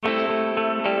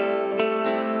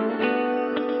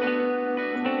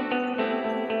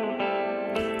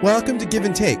Welcome to Give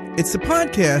and Take. It's the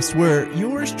podcast where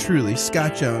yours truly,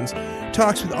 Scott Jones,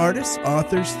 talks with artists,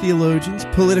 authors, theologians,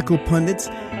 political pundits,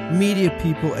 media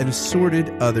people, and assorted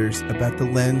others about the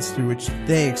lens through which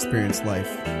they experience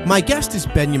life. My guest is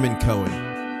Benjamin Cohen.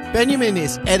 Benjamin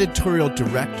is editorial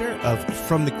director of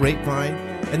From the Grapevine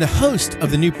and the host of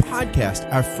the new podcast,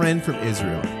 Our Friend from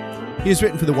Israel. He has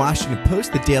written for The Washington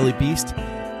Post, The Daily Beast,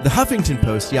 The Huffington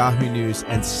Post, Yahoo News,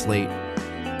 and Slate.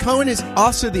 Cohen is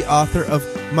also the author of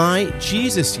My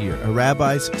Jesus Year, a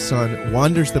rabbi's son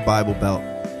wanders the Bible Belt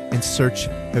in search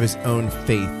of his own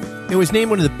faith. It was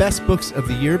named one of the best books of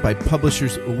the year by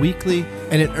Publishers Weekly,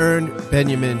 and it earned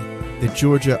Benjamin the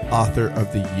Georgia Author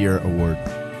of the Year award.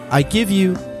 I give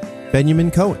you Benjamin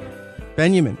Cohen.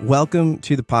 Benjamin, welcome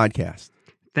to the podcast.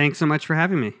 Thanks so much for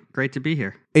having me. Great to be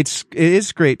here. It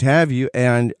is great to have you,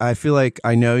 and I feel like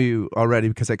I know you already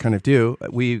because I kind of do.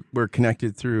 We were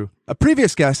connected through a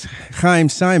previous guest, Chaim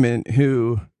Simon,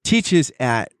 who teaches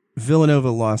at Villanova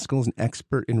Law School, is an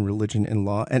expert in religion and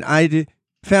law, and I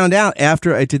found out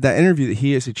after I did that interview that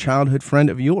he is a childhood friend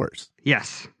of yours.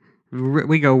 Yes.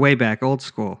 We go way back, old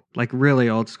school, like really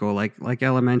old school, like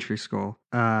elementary school.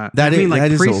 Like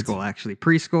preschool, actually.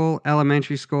 Preschool,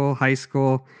 elementary school, high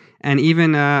school, and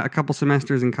even a couple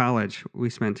semesters in college we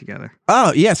spent together.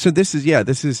 Oh, yeah. So this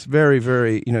is very,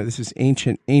 very, this is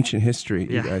ancient history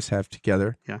you guys have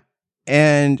together. Yeah.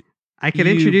 And I could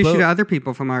introduce you to other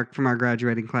people from our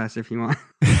graduating class if you want.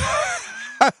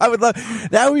 I would love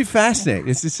that. Would be fascinating.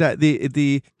 It's just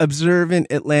the observant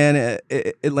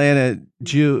Atlanta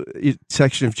Jew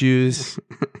section of Jews,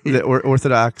 the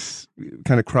Orthodox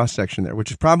kind of cross section there,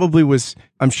 which probably was,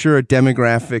 I'm sure, a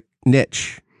demographic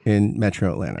niche in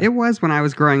Metro Atlanta. It was when I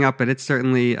was growing up, but it's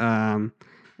certainly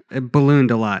it ballooned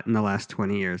a lot in the last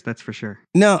 20 years. That's for sure.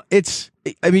 No,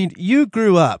 you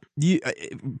grew up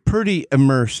pretty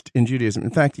immersed in Judaism.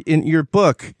 In fact, in your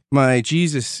book, My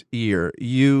Jesus Year,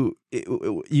 you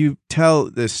tell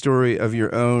the story of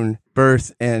your own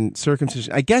birth and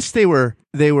circumcision. I guess they were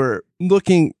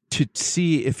looking to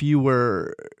see if you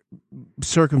were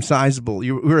circumcisable.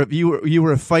 You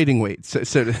were a fighting weight, so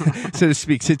to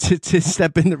speak, to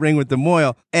step in the ring with the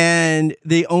mohel. And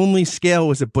the only scale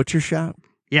was a butcher shop.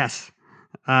 Yes.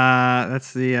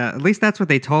 That's at least that's what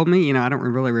they told me. I don't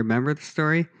really remember the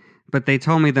story, but they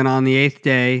told me that on the 8th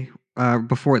day,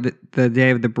 before the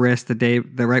day of the bris, the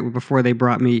right before they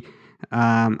brought me,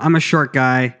 I'm a short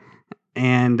guy,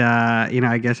 and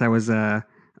I guess I was a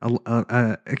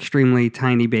extremely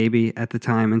tiny baby at the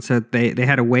time, and so they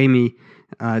had to weigh me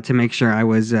to make sure I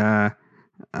was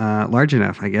large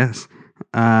enough, I guess,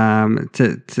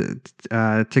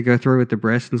 to go through with the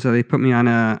bris, and so they put me on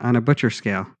a butcher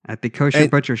scale at the kosher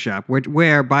butcher shop,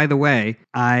 where by the way,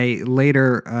 I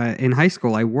later in high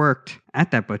school I worked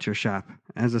at that butcher shop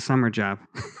as a summer job.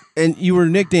 And you were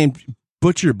nicknamed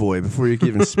Butcher Boy before you could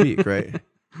even speak, right?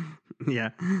 Yeah.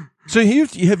 So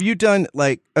have you done,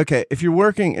 if you're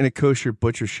working in a kosher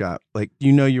butcher shop,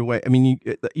 your way. I mean,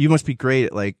 you must be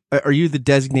great at are you the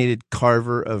designated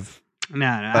carver of? No.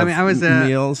 I mean, I was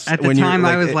meals at the time.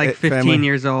 I was 15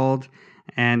 years old,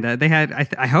 and they had.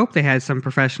 I hope they had some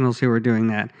professionals who were doing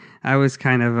that. I was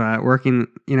kind of working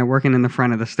in the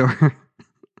front of the store.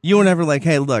 You were never like,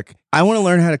 hey, look, I want to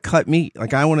learn how to cut meat.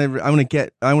 I want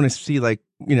to see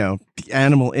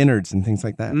animal innards and things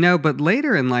like that. No, but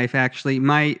later in life, actually,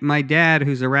 my dad,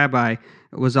 who's a rabbi,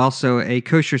 was also a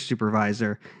kosher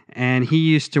supervisor, and he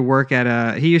used to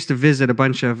visit a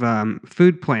bunch of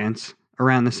food plants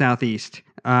around the Southeast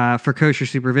for kosher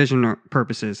supervision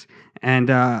purposes. And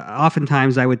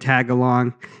oftentimes I would tag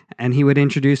along, and he would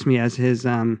introduce me as his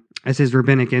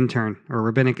rabbinic intern or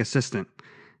rabbinic assistant.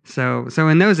 So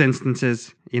in those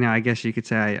instances, I guess you could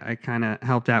say I kind of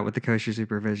helped out with the kosher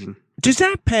supervision. Does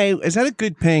that pay? Is that a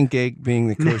good paying gig, being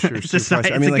the kosher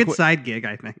supervisor? It's a good side gig,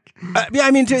 I think.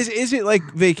 Is it like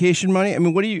vacation money? I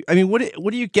mean, what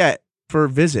do you get for a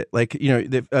visit? Like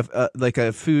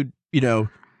a food,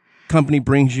 company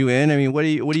brings you in. I mean, what do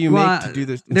you make to do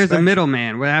this? There's a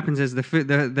middleman. What happens is the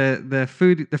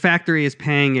factory is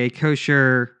paying a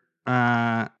kosher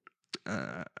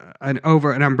an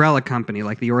umbrella company,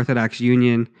 like the Orthodox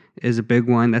Union is a big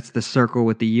one. That's the circle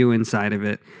with the U inside of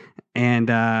it, and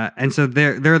so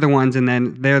they're the ones, and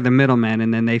then they're the middlemen,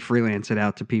 and then they freelance it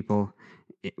out to people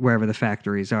wherever the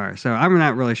factories are. So I'm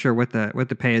not really sure what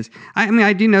the pay is. I mean,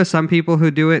 I do know some people who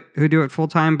do it full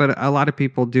time, but a lot of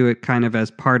people do it kind of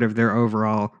as part of their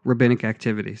overall rabbinic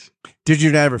activities. Did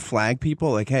you ever flag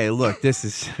people like, "Hey, look, this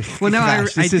is well, no,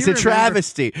 gosh, this is a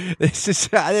travesty. This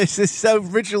is so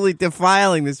ritually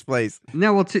defiling this place."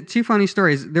 No, well, two funny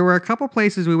stories. There were a couple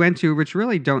places we went to which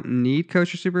really don't need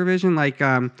kosher supervision. Like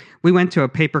we went to a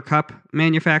paper cup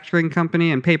manufacturing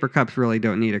company, and paper cups really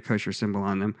don't need a kosher symbol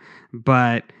on them.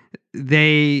 But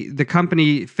the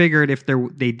company figured if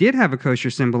they did have a kosher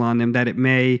symbol on them, that it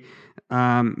may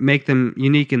make them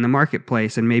unique in the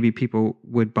marketplace, and maybe people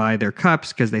would buy their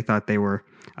cups because they thought they were,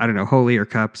 I don't know, holier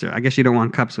cups. Or I guess you don't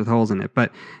want cups with holes in it,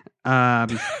 but.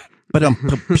 But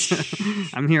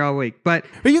I'm here all week. But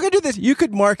you could do this. You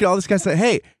could market all this kind of stuff.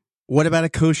 Hey, what about a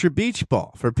kosher beach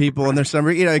ball for people in their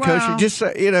summer? Kosher, just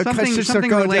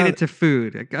something related to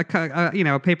food.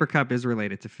 A paper cup is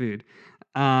related to food.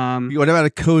 What about a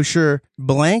kosher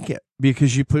blanket?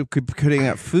 Because you could be putting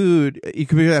out food. You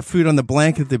could put that food on the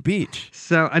blanket at the beach.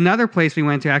 So another place we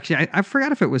went to, actually, I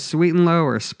forgot if it was Sweet and Low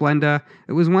or Splenda.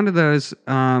 It was one of those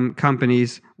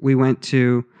companies we went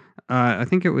to. I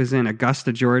think it was in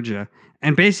Augusta, Georgia.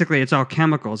 And basically, it's all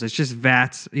chemicals. It's just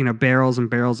vats, barrels and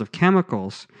barrels of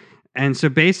chemicals. And so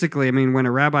basically, I mean, when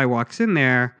a rabbi walks in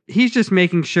there, he's just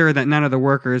making sure that none of the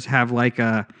workers have like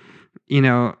a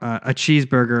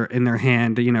cheeseburger in their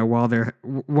hand,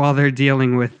 while they're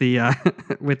dealing with the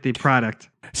with the product.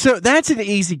 So that's an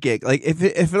easy gig. Like if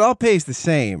it all pays the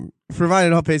same, provided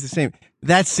it all pays the same,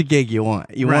 that's the gig you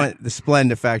want. You want the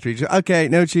Splenda factory. Okay,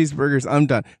 no cheeseburgers. I'm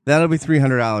done. That'll be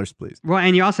 $300, please. Well,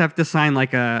 and you also have to sign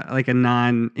like a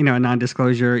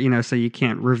non-disclosure, so you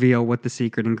can't reveal what the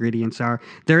secret ingredients are.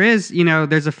 There's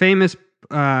a famous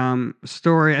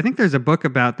story. I think there's a book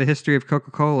about the history of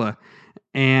Coca-Cola,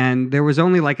 and there was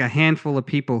only like a handful of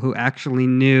people who actually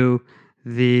knew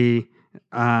the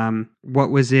what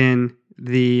was in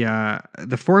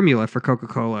the formula for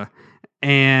Coca-Cola.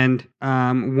 And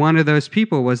one of those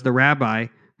people was the rabbi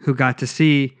who got to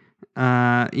see,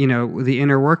 the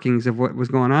inner workings of what was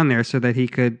going on there so that he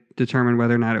could determine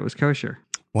whether or not it was kosher.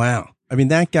 Wow. I mean,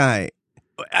 that guy,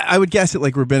 I would guess at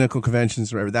like rabbinical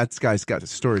conventions or whatever, that guy's got a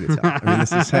story to tell. I mean,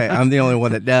 this is, hey, I'm the only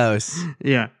one that knows.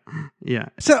 Yeah. Yeah.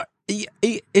 So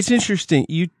it's interesting.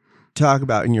 You talk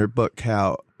about in your book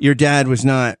how your dad was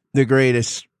not the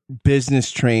greatest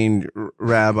business trained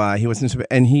rabbi. He wasn't,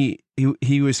 and he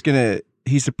was going to,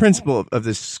 he's the principal of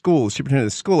this school, superintendent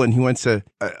of the school, and he went to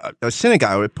a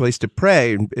synagogue, a place to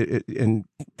pray and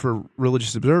for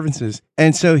religious observances.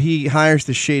 And so he hires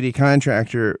the shady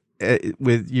contractor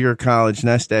with your college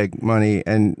nest egg money,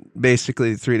 and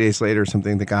basically 3 days later or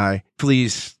something, the guy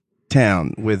flees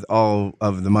town with all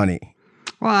of the money.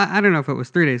 Well, I don't know if it was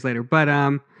 3 days later, but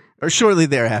or shortly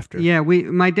thereafter. Yeah,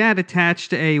 my dad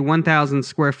attached a 1,000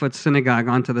 square foot synagogue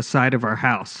onto the side of our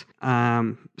house.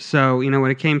 So,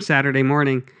 when it came Saturday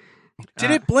morning.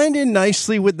 Did it blend in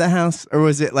nicely with the house, or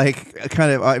was it like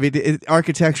kind of,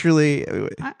 architecturally?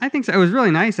 I think so. It was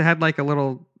really nice. It had like a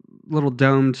little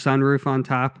domed sunroof on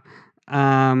top.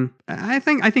 I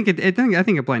think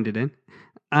it blended in.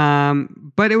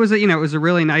 But it was it was a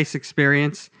really nice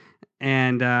experience.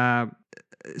 And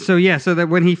so that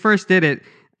when he first did it,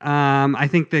 I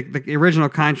think the original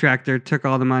contractor took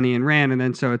all the money and ran, and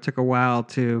then so it took a while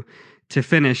to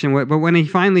finish. But when they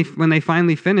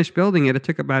finally finished building it, it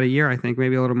took about a year, I think,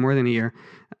 maybe a little more than a year.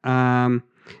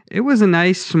 It was a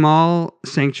nice small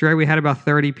sanctuary. We had about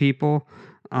 30 people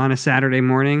on a Saturday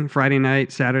morning, Friday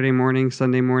night, Saturday morning,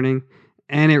 Sunday morning,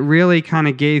 and it really kind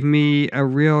of gave me a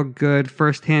real good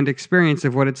firsthand experience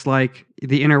of what it's like,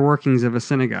 the inner workings of a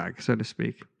synagogue, so to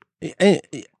speak. And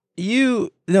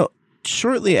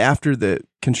shortly after the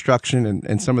construction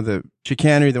and some of the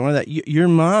chicanery, your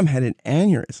mom had an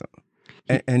aneurysm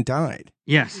and died.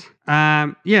 Yes.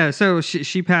 So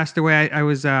she passed away. I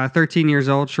was 13 years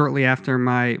old shortly after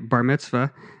my bar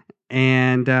mitzvah.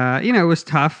 And, it was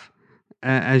tough,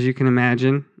 as you can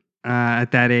imagine,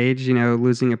 at that age,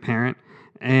 losing a parent.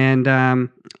 And,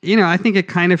 I think it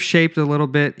kind of shaped a little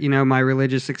bit, my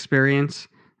religious experience.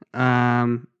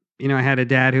 I had a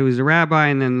dad who was a rabbi,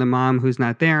 and then the mom who's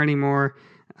not there anymore.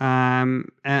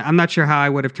 I'm not sure how I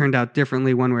would have turned out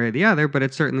differently one way or the other, but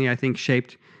it certainly, I think,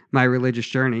 shaped my religious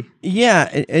journey.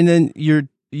 Yeah, and then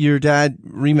your dad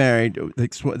remarried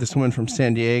this woman from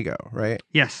San Diego, right?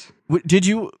 Yes. Did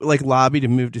you lobby to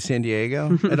move to San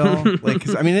Diego at all?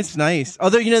 'Cause, I mean, it's nice.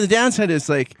 Although the downside is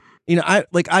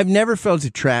I've never felt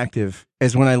attractive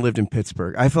as when I lived in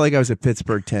Pittsburgh. I feel like I was a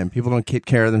Pittsburgh Tim. People don't take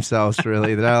care of themselves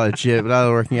really. They're not legit, but not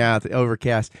working out. The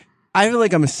overcast. I feel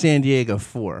like I'm a San Diego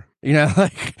 4. You know,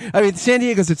 like, I mean, San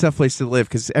Diego's a tough place to live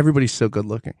because everybody's so good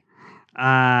looking.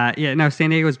 Yeah, no, San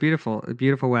Diego is beautiful.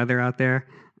 Beautiful weather out there.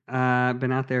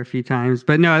 Been out there a few times,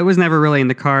 but no, it was never really in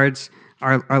the cards.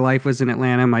 Our life was in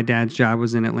Atlanta. My dad's job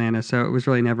was in Atlanta, so it was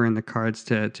really never in the cards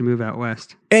to move out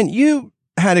west. And you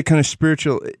had a kind of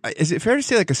spiritual, is it fair to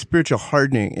say like a spiritual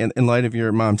hardening in light of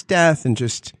your mom's death? And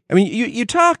just, I mean, you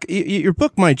talk, your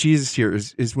book, My Jesus Here,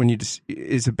 is when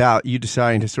is about you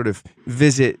deciding to sort of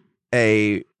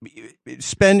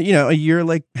spend, a year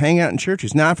like hanging out in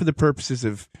churches, not for the purposes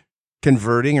of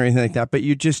converting or anything like that, but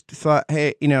you just thought,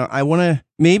 hey,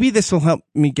 maybe this will help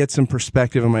me get some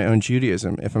perspective on my own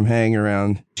Judaism if I'm hanging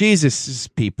around Jesus's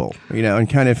people, and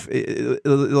kind of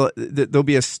there'll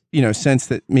be a sense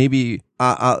that maybe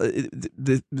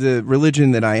the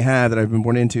religion that I have, that I've been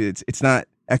born into, it's not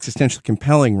existentially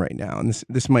compelling right now, and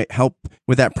this might help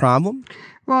with that problem.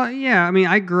 Well, yeah, I mean,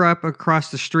 I grew up across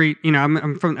the street. I'm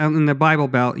in the Bible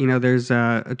Belt. There's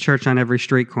a church on every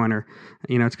street corner.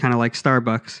 It's kind of like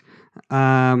Starbucks.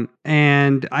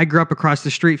 And I grew up across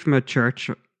the street from a church.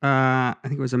 I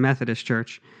think it was a Methodist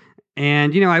church.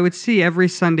 And, I would see every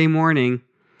Sunday morning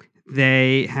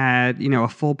they had, a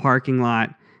full parking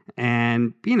lot,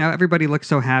 and, everybody looked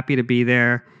so happy to be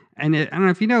there. And I don't know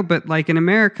if you know, but like in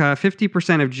America,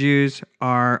 50% of Jews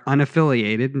are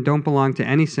unaffiliated and don't belong to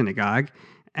any synagogue.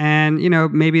 And,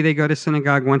 maybe they go to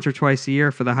synagogue once or twice a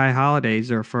year for the high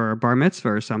holidays or for a bar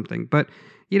mitzvah or something. But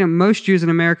most Jews in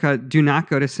America do not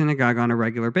go to synagogue on a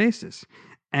regular basis.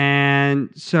 And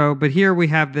so, but here we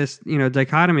have this,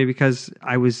 dichotomy, because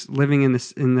I was living in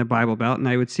the Bible Belt, and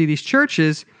I would see these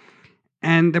churches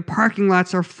and the parking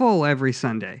lots are full every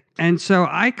Sunday. And so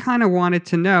I kind of wanted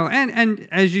to know, and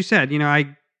as you said,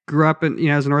 I grew up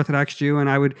as an Orthodox Jew, and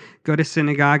I would go to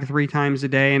synagogue 3 times a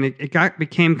day, and it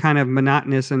became kind of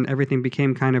monotonous, and everything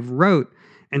became kind of rote.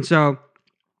 And so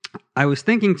I was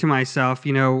thinking to myself,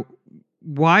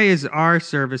 why is our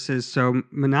services so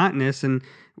monotonous, and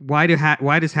why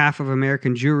does half of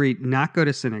American Jewry not go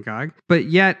to synagogue, but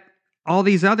yet all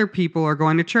these other people are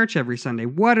going to church every Sunday?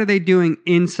 What are they doing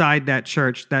inside that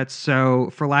church that's so,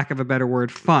 for lack of a better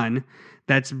word, fun,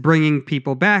 that's bringing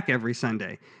people back every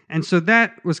Sunday? And so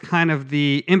that was kind of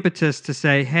the impetus to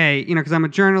say, hey, because I'm a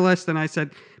journalist, and I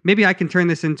said, maybe I can turn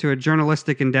this into a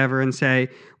journalistic endeavor and say,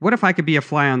 what if I could be a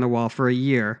fly on the wall for a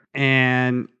year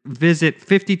and visit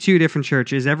 52 different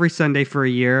churches every Sunday for a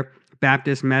year,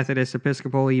 Baptist, Methodist,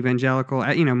 Episcopal, Evangelical,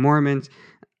 Mormons,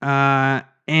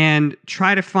 and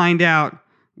try to find out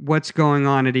what's going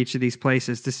on at each of these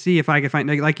places to see if I could find,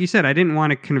 like you said, I didn't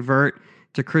want to convert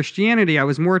to Christianity. I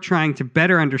was more trying to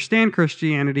better understand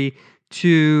Christianity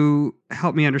to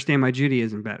help me understand my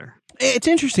Judaism better. It's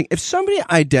interesting. If somebody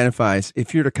identifies,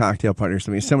 if you're at a cocktail party or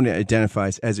something, if somebody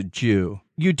identifies as a Jew,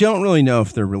 you don't really know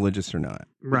if they're religious or not.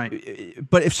 Right.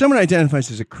 But if someone identifies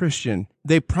as a Christian,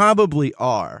 they probably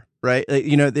are, right? Like,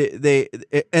 they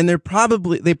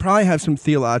probably have some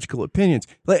theological opinions.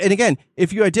 And again,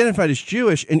 if you identified as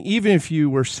Jewish, and even if you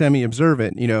were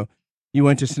semi-observant, you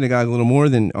went to synagogue a little more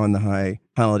than on the high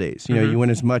holidays. You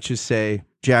went as much as, say,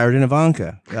 Jared and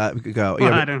Ivanka go.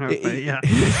 Well, I don't know, but yeah.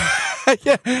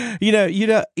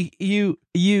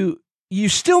 You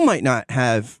still might not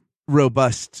have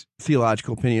robust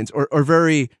theological opinions or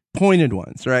very pointed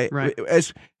ones, right? Right.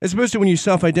 As opposed to when you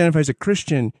self-identify as a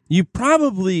Christian, you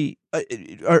probably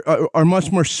are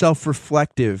much more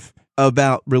self-reflective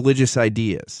about religious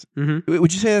ideas. Mm-hmm.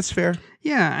 Would you say that's fair?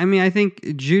 Yeah, I mean, I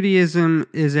think Judaism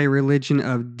is a religion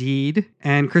of deed,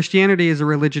 and Christianity is a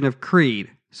religion of creed.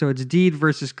 So it's deed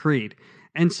versus creed.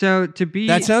 And so to be...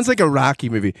 That sounds like a Rocky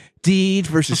movie. Deed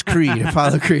versus Creed,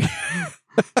 Apollo Creed.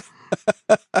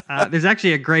 There's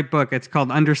actually a great book. It's called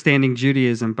Understanding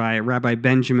Judaism by Rabbi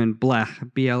Benjamin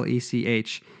Blech,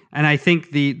 Blech. And I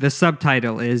think the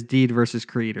subtitle is Deed versus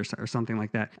Creed or something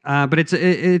like that. But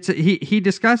he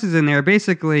discusses in there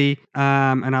basically,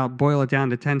 and I'll boil it down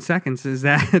to 10 seconds, is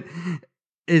that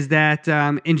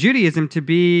in Judaism, to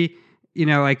be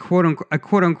a quote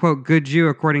unquote good Jew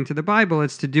according to the Bible,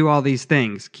 it's to do all these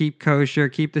things: keep kosher,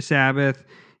 keep the Sabbath,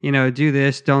 do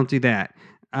this, don't do that.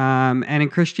 And in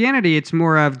Christianity, it's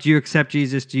more of, do you accept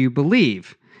Jesus? Do you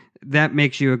believe? That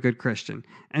makes you a good Christian.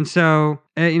 And so,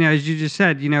 as you just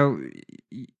said,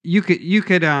 you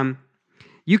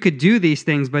could do these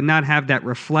things, but not have that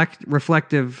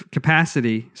reflective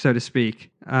capacity, so to speak,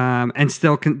 and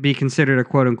still be considered a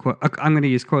quote unquote, I'm going to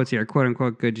use quotes here, quote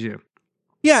unquote good Jew.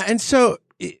 Yeah, and so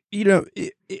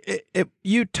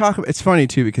you talk. It's funny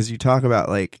too, because you talk about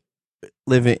like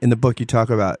living in the book. You talk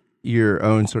about your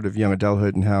own sort of young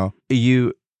adulthood and how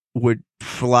you would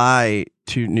fly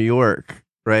to New York,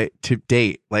 right, to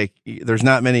date. Like, there's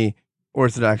not many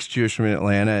Orthodox Jewish from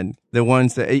Atlanta, and the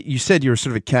ones that you said you were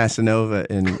sort of a Casanova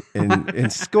in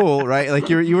school, right? Like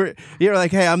you were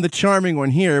like, hey, I'm the charming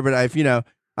one here, but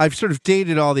I've sort of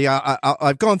dated all the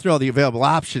I've gone through all the available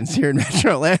options here in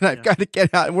Metro Atlanta. I've got to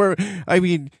get out.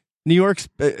 New York's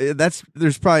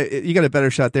there's probably you got a better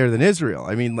shot there than Israel.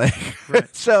 I mean, like,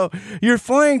 right. So you're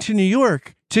flying to New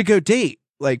York to go date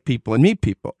like people and meet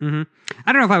people. Mm-hmm.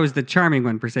 I don't know if I was the charming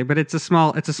one per se, but it's a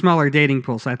smaller dating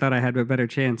pool, so I thought I had a better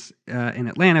chance in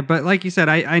Atlanta. But like you said,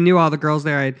 I knew all the girls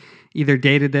there. I'd either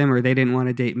dated them or they didn't want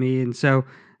to date me, and so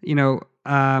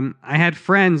I had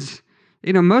friends.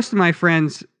 Most of my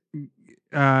friends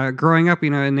growing up,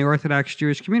 in the Orthodox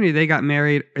Jewish community, they got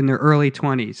married in their early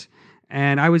 20s.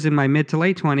 And I was in my mid to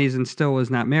late 20s and still was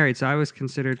not married. So I was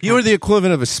considered... You were the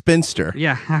equivalent of a spinster.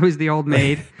 Yeah, I was the old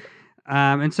maid.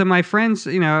 And so my friends,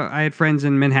 I had friends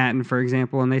in Manhattan, for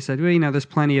example, and they said, well, there's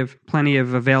plenty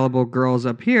of available girls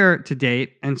up here to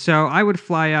date. And so I would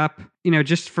fly up,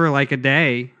 just for like a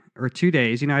day or 2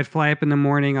 days. I'd fly up in the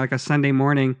morning, like a Sunday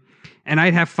morning, and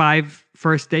I'd have 5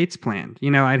 first dates planned.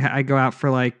 I'd go out for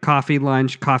like coffee,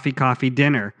 lunch, coffee,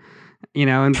 dinner.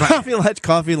 And coffee,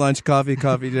 lunch,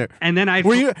 coffee, dinner. And then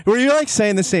were you like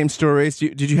saying the same stories?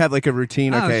 Did you have like a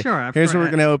routine? Oh, okay, sure. Here's what we're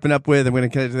going to open up with. I'm going to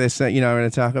get to this. I'm going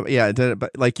to talk about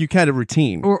but like you had a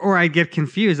routine. Or I'd get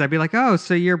confused. I'd be like, oh,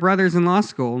 so your brother's in law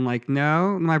school? And like,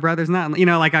 no, my brother's not.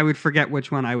 Like I would forget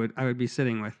which one I would be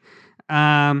sitting with.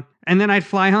 And then I'd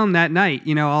fly home that night.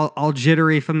 All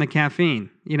jittery from the caffeine.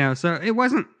 So it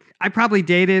wasn't. I probably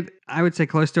dated, I would say,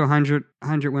 close to 100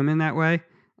 women that way.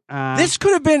 This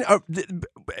could have been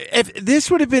this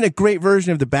would have been a great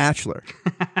version of The Bachelor,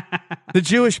 the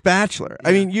Jewish Bachelor. Yeah.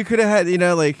 I mean, you could have had, that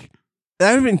would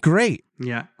have been great.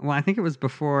 Yeah. Well, I think it was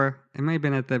before. It might have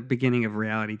been at the beginning of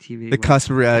reality TV. The cusp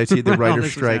of reality, the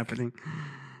writer's strike.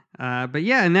 But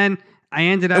yeah, and then I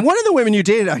ended up. And one of the women you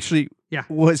dated actually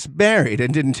was married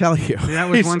and didn't tell you. That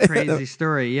was one crazy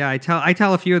story. Yeah, I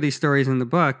tell a few of these stories in the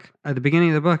book, at the beginning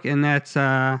of the book, and that's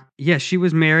she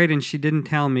was married and she didn't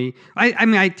tell me.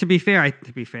 To be fair,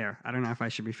 I don't know if I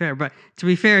should be fair, but to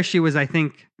be fair, she was, I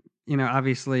think,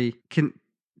 obviously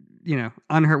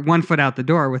on her one foot out the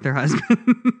door with her husband.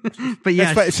 But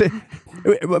yeah,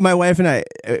 my wife and I,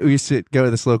 we used to go to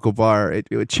this local bar.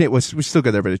 We still go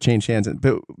there, but it changed hands.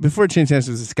 But before it changed hands,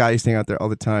 there was this guy staying out there all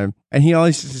the time, and he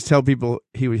always used to tell people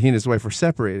he and his wife were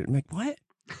separated. I'm like, what?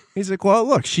 He's like, well,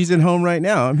 look, she's at home right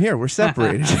now. I'm here. We're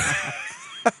separated.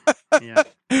 Yeah.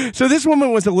 So this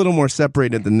woman was a little more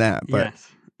separated than that. But.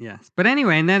 Yes. But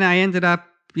anyway, and then I ended up,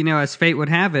 as fate would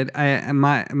have it,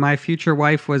 my future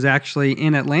wife was actually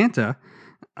in Atlanta,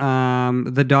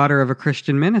 the daughter of a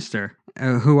Christian minister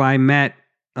who I met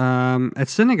at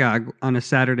synagogue on a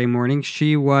Saturday morning.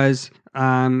 She was,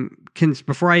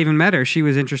 before I even met her, she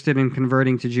was interested in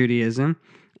converting to Judaism.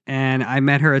 And I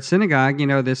met her at synagogue,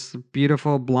 this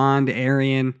beautiful blonde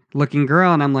Aryan-looking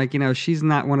girl, and I'm like, she's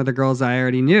not one of the girls I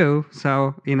already knew.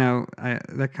 So,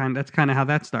 that's kind of how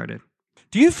that started.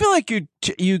 Do you feel like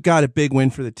you got a big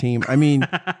win for the team? I mean,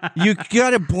 you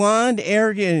got a blonde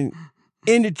Aryan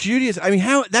into Judaism. I mean,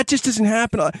 how that just doesn't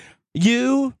happen.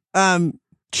 You,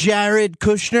 Jared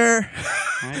Kushner,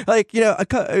 right. like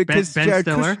Ben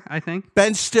Stiller, I think.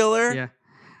 Ben Stiller. Yeah.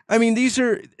 I mean,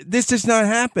 this does not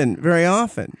happen very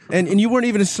often, and you weren't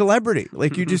even a celebrity.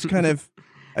 Like you just kind of,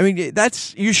 I mean,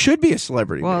 you should be a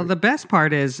celebrity. Well, maybe. The best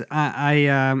part is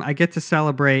I get to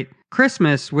celebrate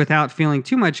Christmas without feeling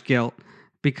too much guilt,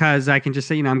 because I can just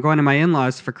say, I'm going to my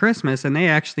in-laws for Christmas, and they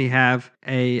actually have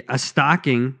a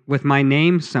stocking with my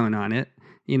name sewn on it.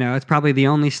 It's probably the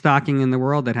only stocking in the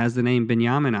world that has the name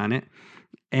Binyamin on it.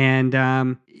 And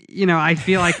I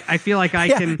feel like I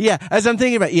can. Yeah, as I'm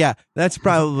thinking about, that's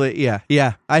probably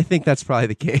I think that's probably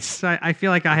the case. So I feel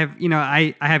like I have,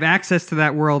 I have access to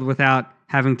that world without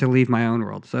having to leave my own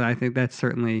world. So I think that's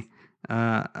certainly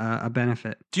a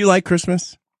benefit. Do you like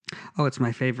Christmas? Oh, it's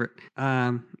my favorite.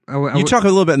 You talk a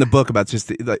little bit in the book about just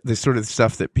the sort of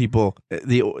stuff that people,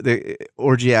 the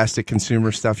orgiastic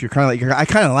consumer stuff. You're kind of like, I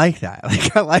kind of like that.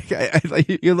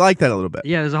 You like that a little bit.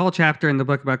 Yeah, there's a whole chapter in the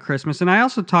book about Christmas, and I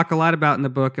also talk a lot in the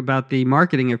book about the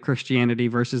marketing of Christianity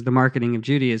versus the marketing of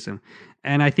Judaism.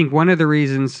 And I think one of the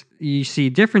reasons you see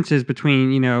differences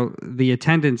between, the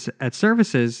attendance at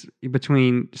services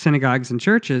between synagogues and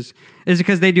churches is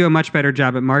because they do a much better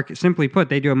job at simply put,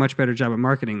 they do a much better job at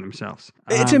marketing themselves.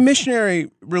 It's a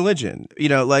missionary religion,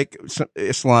 like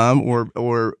Islam or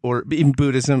even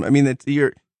Buddhism. I mean,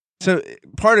 so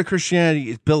part of Christianity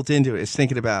is built into it. Is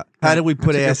thinking about how do we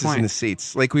put asses in the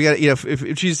seats? Like we got,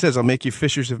 if Jesus says, "I'll make you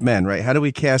fishers of men," right? How do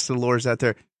we cast the lures out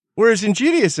there? Whereas in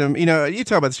Judaism, you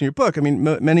talk about this in your book. I mean,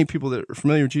 many people that are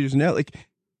familiar with Judaism now, like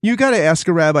you got to ask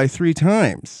a rabbi 3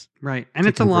 times. Right. And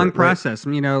it's a long process.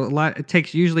 Right?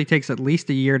 It usually takes at least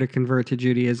a year to convert to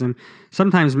Judaism.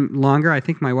 Sometimes longer. I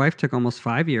think my wife took almost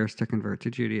 5 years to convert to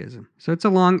Judaism. So it's a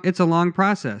long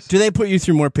process. Do they put you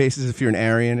through more paces if you're an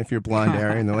Aryan, if you're blonde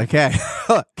Aryan? They're like, hey,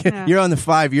 you're on the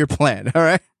 5-year plan. All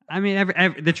right. I mean,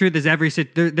 the truth is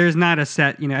there's not a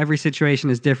set, every situation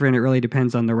is different. It really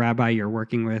depends on the rabbi you're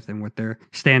working with and what their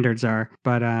standards are.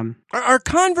 But are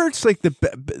converts like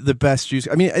the best Jews?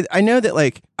 I mean, I know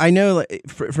that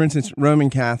for instance, Roman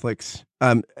Catholics,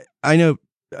 I know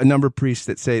a number of priests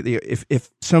that say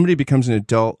if somebody becomes an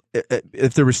adult,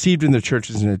 if they're received in the church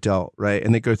as an adult, right,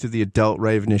 and they go through the adult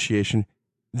rite of initiation,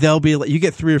 they'll be like, you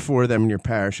get 3 or 4 of them in your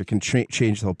parish, it can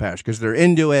change the whole parish because they're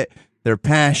into it. They're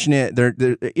passionate. I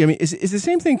mean, is the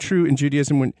same thing true in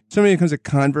Judaism when somebody becomes a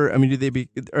convert? I mean,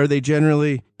 are they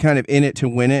generally kind of in it to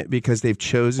win it because they've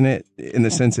chosen it in the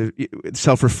sense of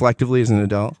self-reflectively as an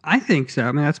adult? I think so.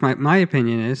 I mean, that's my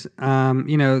opinion is,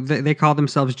 they call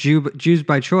themselves Jews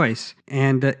by choice.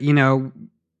 And,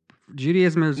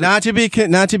 Judaism is not to be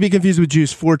confused with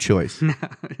Jews for choice. No,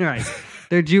 right.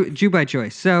 They're Jew by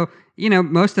choice. So,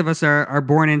 most of us are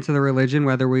born into the religion,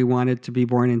 whether we wanted to be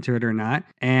born into it or not.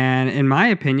 And in my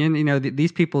opinion,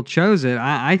 these people chose it.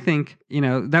 I think,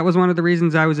 that was one of the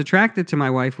reasons I was attracted to my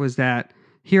wife was that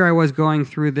here I was going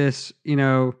through this,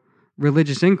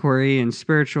 religious inquiry and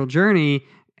spiritual journey.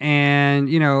 And,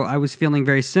 I was feeling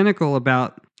very cynical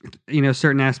about,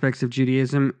 certain aspects of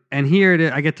Judaism. And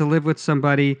here I get to live with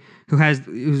somebody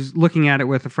who's looking at it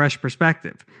with a fresh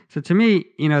perspective. So to me,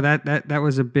 that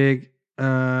was a big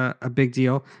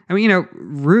deal. I mean,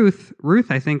 Ruth,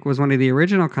 I think, was one of the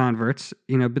original converts,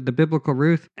 the biblical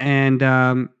Ruth.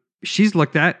 And she's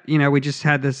looked at, we just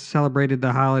had celebrated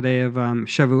the holiday of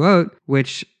Shavuot,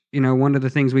 which, one of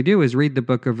the things we do is read the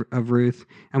book of Ruth.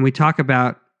 And we talk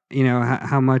about,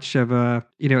 how much of a,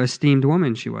 esteemed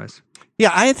woman she was.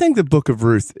 Yeah, I think the book of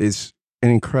Ruth is an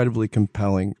incredibly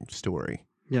compelling story.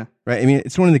 Yeah. Right. I mean,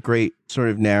 it's one of the great sort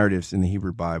of narratives in the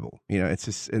Hebrew Bible. It's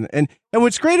just and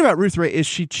what's great about Ruth, right, is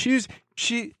she's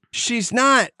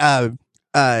not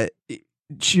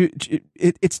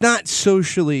it's not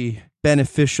socially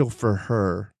beneficial for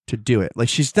her to do it. Like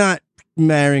she's not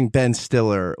marrying Ben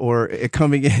Stiller or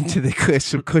coming into the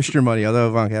Kushner money, although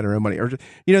Ivanka had her own money. Or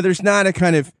there's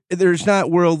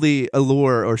not worldly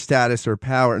allure or status or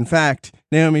power. In fact,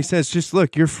 Naomi says, just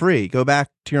look, you're free. Go back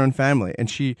to your own family. And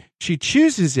she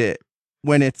chooses it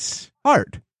when it's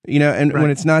hard, and when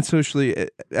it's not socially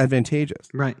advantageous.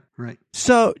 Right.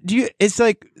 So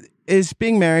is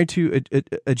being married to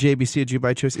a JBC, a Jew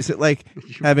by choice, is it like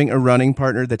having a running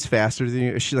partner that's faster than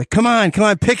you? Is she like, come on,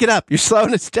 pick it up. You're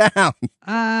slowing us down.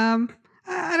 I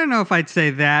don't know if I'd say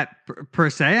that per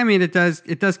se. I mean, it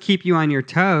does keep you on your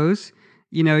toes.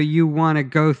 You want to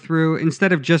go through,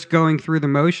 instead of just going through the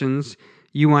motions,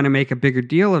 you want to make a bigger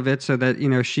deal of it so that,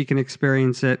 she can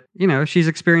experience it. She's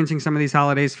experiencing some of these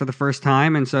holidays for the first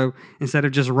time. And so instead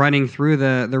of just running through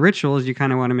the rituals, you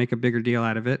kind of want to make a bigger deal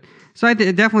out of it. So I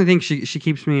definitely think she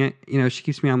keeps me, she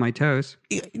keeps me on my toes.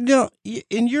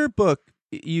 In your book,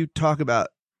 you talk about,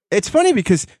 it's funny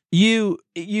because you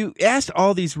asked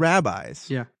all these rabbis.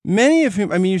 Yeah. Many of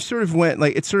whom, I mean, you sort of went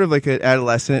it's sort of like an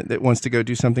adolescent that wants to go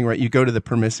do something, right? You go to the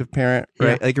permissive parent,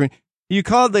 right? Yeah. Like, I mean, you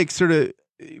called sort of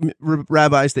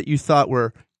rabbis that you thought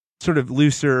were sort of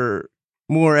looser,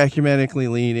 more ecumenically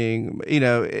leaning,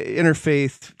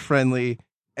 interfaith friendly,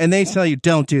 and they tell you,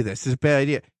 don't do this. It's a bad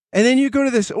idea. And then you go to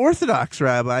this Orthodox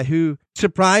rabbi who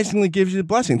surprisingly gives you the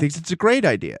blessing, thinks it's a great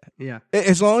idea. Yeah.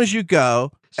 As long as you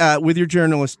go with your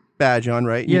journalist badge on,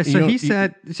 right? Yeah, he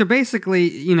said, so basically,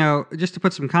 just to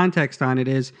put some context on it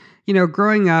is,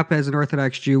 growing up as an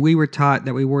Orthodox Jew, we were taught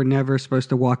that we were never supposed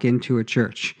to walk into a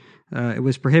church. It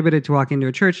was prohibited to walk into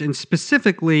a church, and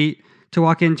specifically to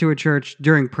walk into a church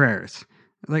during prayers.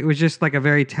 Like, it was just like a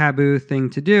very taboo thing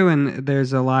to do, and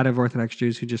there's a lot of Orthodox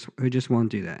Jews who just won't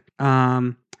do that.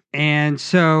 And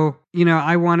so,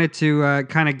 I wanted to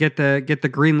kind of get the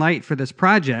green light for this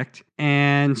project.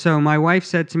 And so my wife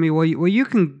said to me, well, you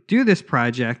can do this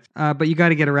project, but you got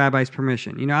to get a rabbi's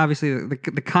permission. Obviously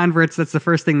the converts, that's the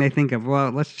first thing they think of.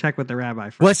 Well, let's check with the rabbi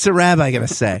first. What's the rabbi going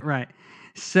to say? Right.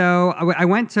 So I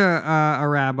went to a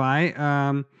rabbi,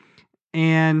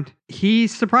 and he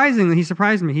surprised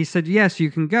me. He said, yes,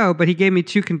 you can go, but he gave me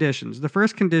 2 conditions. The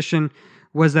first condition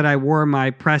was that I wore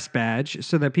my press badge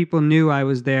so that people knew I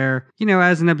was there,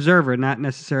 as an observer, not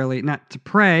to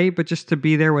pray, but just to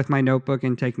be there with my notebook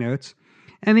and take notes.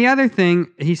 And the other thing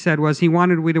he said was he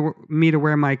wanted me to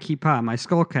wear my kippah, my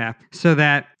skull cap, so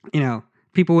that,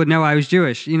 people would know I was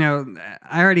Jewish. I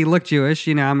already look Jewish.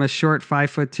 I'm a short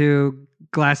 5'2",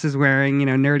 glasses wearing,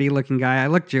 nerdy looking guy. I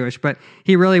look Jewish, but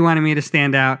he really wanted me to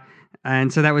stand out.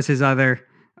 And so that was his other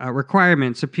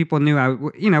requirement. So people knew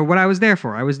what I was there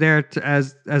for. I was there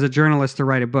as a journalist to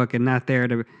write a book and not there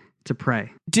to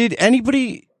pray. Did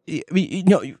anybody,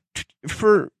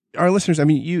 for our listeners,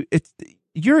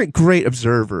 you're a great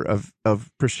observer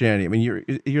of Christianity. I mean,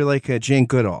 you're like Jane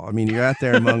Goodall. I mean, you're out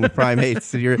there among the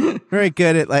primates, and you're very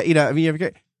good at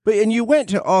and you went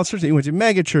to all sorts of, you went to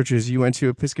mega churches, you went to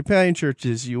Episcopalian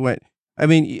churches,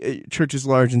 churches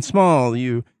large and small.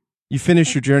 You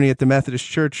finished your journey at the Methodist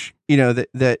Church,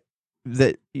 that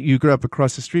you grew up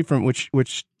across the street from, which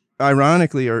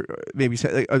ironically, or maybe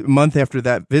like a month after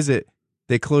that visit,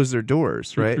 they closed their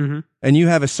doors, right? Mm-hmm. And you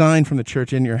have a sign from the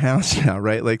church in your house now,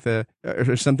 right? Like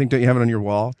or something. Don't you have it on your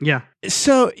wall? Yeah.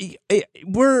 So,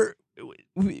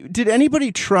 did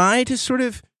anybody try to sort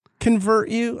of convert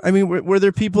you? I mean, were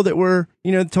there people that were,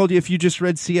 told you if you just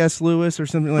read C.S. Lewis or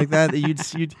something like that, that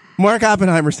you'd Mark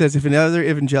Oppenheimer says, if another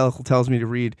evangelical tells me to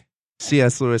read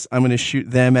C.S. Lewis, I'm going to shoot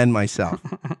them and myself.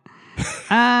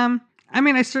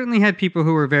 I certainly had people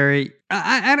who were very.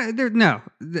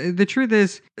 The truth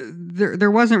is,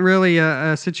 there wasn't really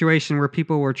a situation where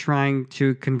people were trying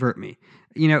to convert me.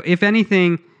 If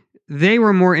anything, they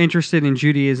were more interested in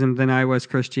Judaism than I was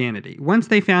Christianity. Once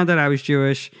they found out I was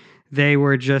Jewish, they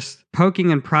were just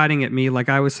poking and prodding at me like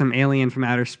I was some alien from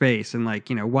outer space, and like,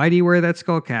 why do you wear that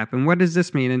skull cap, and what does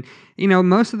this mean? And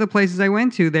most of the places I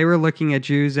went to, they were looking at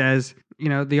Jews as,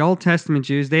 the Old Testament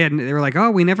Jews. They were like, oh,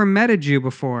 we never met a Jew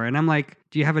before, and I'm like,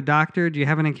 do you have a doctor? Do you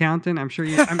have an accountant? I'm sure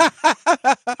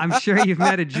I'm sure you've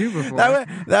met a Jew before.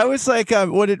 That was like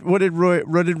what did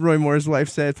Roy Moore's wife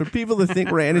say? For people to think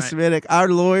we're anti-Semitic, our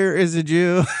lawyer is a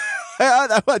Jew.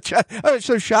 That was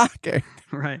so shocking.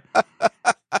 Right.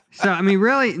 So,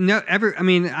 really,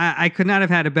 I could not have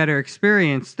had a better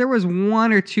experience. There was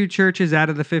one or two churches out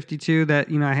of the 52 that,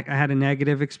 I had a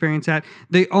negative experience at.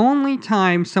 The only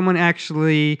time someone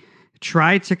actually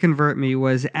tried to convert me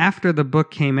was after the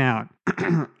book came out.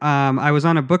 I was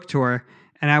on a book tour,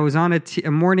 and I was on a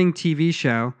morning TV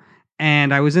show,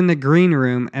 and I was in the green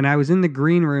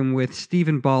room, with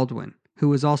Stephen Baldwin, who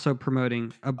was also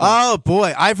promoting a book. Oh,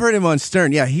 boy. I've heard him on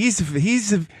Stern. Yeah, he's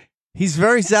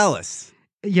very zealous.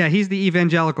 Yeah, he's the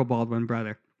evangelical Baldwin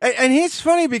brother. And he's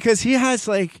funny because he has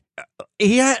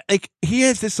he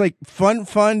has this fun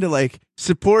to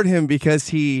support him because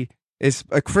he is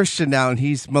a Christian now and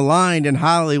he's maligned in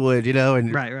Hollywood,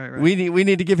 and right. We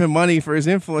need to give him money for his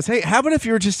influence. Hey, how about if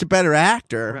you were just a better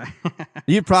actor? Right.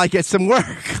 You'd probably get some work.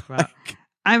 Well,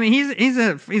 he's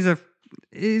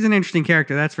an interesting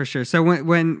character, that's for sure. So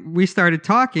when we started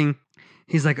talking,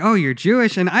 he's like, "Oh, you're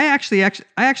Jewish," and I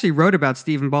actually wrote about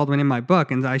Stephen Baldwin in my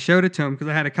book, and I showed it to him because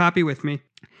I had a copy with me.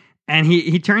 And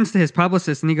he turns to his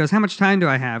publicist and he goes, "How much time do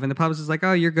I have?" And the publicist is like,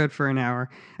 "Oh, you're good for an hour."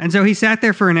 And so he sat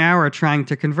there for an hour trying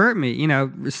to convert me,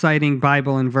 reciting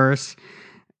Bible and verse.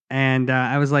 And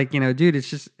I was like, dude,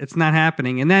 it's not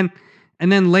happening. And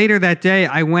then later that day,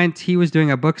 he was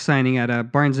doing a book signing at a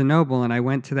Barnes and Noble, and I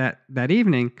went to that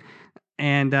evening.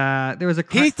 And there was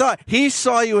he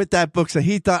saw you at that book, so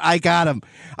he thought, I got him.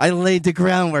 I laid the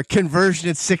groundwork. Conversion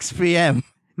at 6 p.m.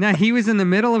 No, he was in the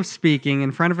middle of speaking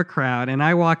in front of a crowd, and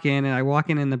I walk in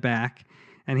in the back,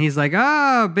 and he's like,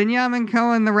 "Oh, Benjamin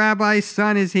Cohen, the rabbi's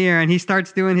son, is here," and he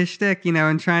starts doing his shtick,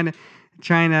 and trying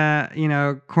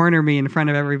to corner me in front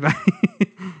of everybody.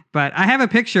 But I have a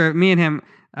picture of me and him,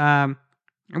 and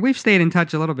we've stayed in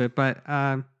touch a little bit, but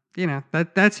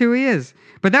that's who he is.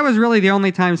 But that was really the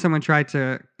only time someone tried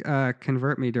to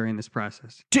convert me during this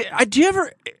process. Do you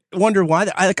ever wonder why?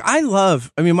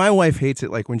 My wife hates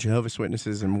it, when Jehovah's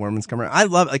Witnesses and Mormons come around. I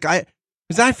love it.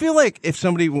 Because I feel like if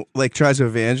somebody tries to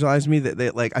evangelize me, that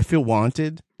they I feel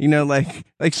wanted.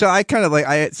 So I kind of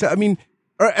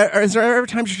or is there ever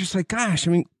times you're just like, gosh,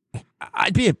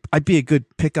 I'd be a good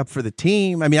pickup for the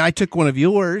team. I took one of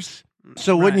yours.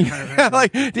 So wouldn't you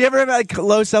right. Do you ever have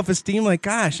low self-esteem?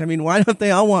 Gosh, why don't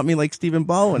they all want me like Stephen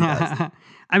Baldwin does?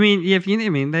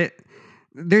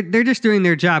 They're just doing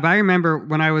their job. I remember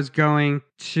when I was going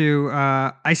to,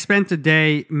 I spent a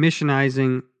day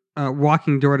missionizing,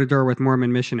 walking door to door with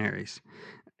Mormon missionaries,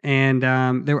 and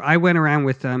I went around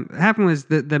with them. What happened was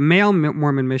the male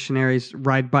Mormon missionaries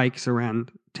ride bikes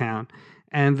around town,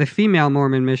 and the female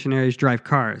Mormon missionaries drive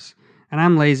cars. And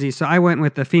I'm lazy, so I went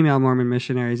with the female Mormon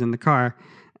missionaries in the car,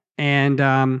 and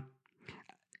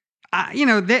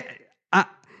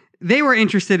they were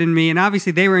interested in me, and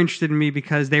obviously they were interested in me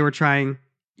because they were trying,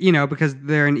 because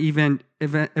they're an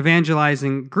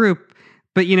evangelizing group.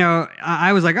 But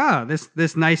I was like, oh,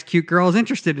 this nice cute girl is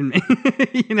interested in me,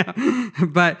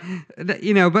 But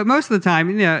most of the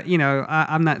time,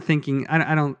 I'm not thinking.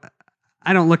 I don't.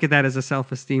 I don't look at that as a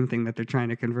self-esteem thing that they're trying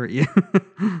to convert you.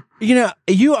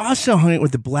 You also hung out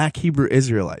with the Black Hebrew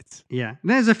Israelites. Yeah.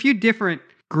 There's a few different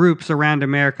groups around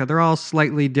America. They're all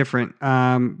slightly different.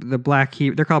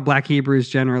 They're called Black Hebrews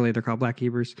generally. They're called Black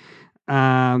Hebrews.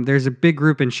 There's a big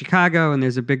group in Chicago, and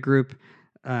there's a big group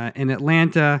in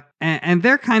Atlanta. And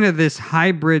they're kind of this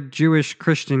hybrid Jewish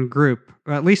Christian group.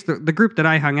 Or at least the group that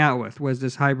I hung out with was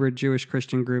this hybrid Jewish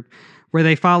Christian group where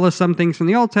they follow some things from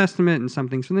the Old Testament and some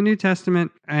things from the New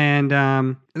Testament. And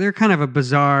they're kind of a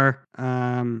bizarre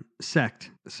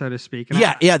sect, so to speak.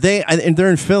 And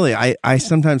they're in Philly. I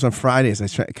sometimes on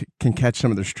Fridays can catch some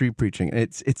of their street preaching.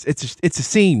 It's a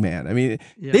scene, man. I mean,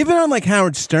 they've been on like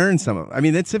Howard Stern. Some of them. I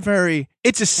mean, it's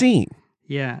a scene.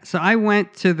 Yeah. So I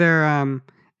went to their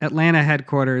Atlanta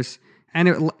headquarters, and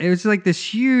it was like this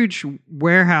huge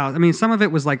warehouse. I mean, some of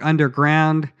it was like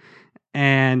underground.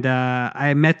 And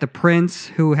I met the Prince,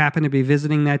 who happened to be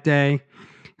visiting that day,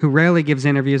 who rarely gives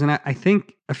interviews. And I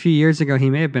think a few years ago he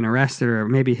may have been arrested, or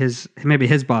maybe his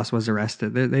boss was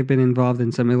arrested. They've been involved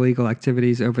in some illegal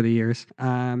activities over the years.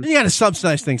 You got to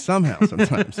subsidize things somehow.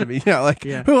 Sometimes, I mean, who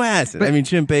hasn't? But, I mean,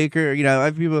 Jim Baker. I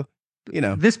have people.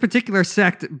 This particular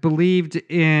sect believed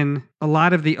in a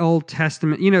lot of the Old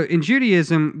Testament. In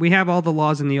Judaism, we have all the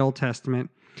laws in the Old Testament.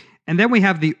 And then we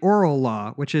have the oral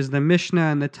law, which is the Mishnah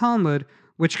and the Talmud,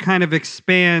 which kind of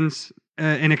expands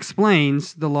and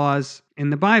explains the laws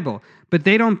in the Bible. But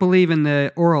they don't believe in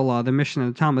the oral law, the Mishnah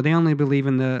and the Talmud. They only believe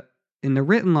in the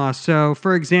written law. So,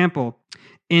 for example,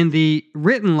 in the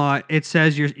written law, it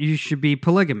says you should be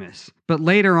polygamous. But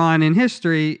later on in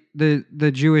history,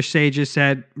 the Jewish sages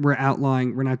said, we're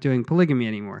not doing polygamy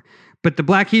anymore. But the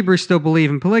Black Hebrews still believe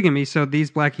in polygamy, so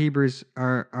these Black Hebrews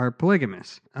are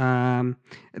polygamous.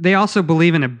 They also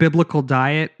believe in a biblical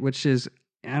diet, which is,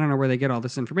 I don't know where they get all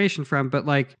this information from, but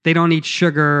like they don't eat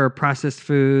sugar or processed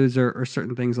foods or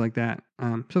certain things like that.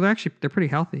 So they're pretty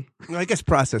healthy. Well, I guess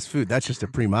processed food, that's just a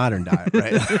pre-modern diet,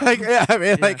 right?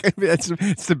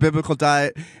 It's the biblical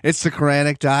diet, it's the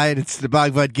Quranic diet, it's the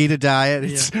Bhagavad Gita diet,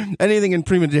 it's anything in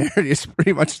pre-modernity is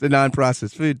pretty much the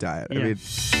non-processed food diet. Yeah.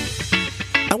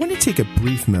 I want to take a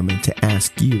brief moment to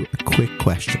ask you a quick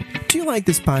question. Do you like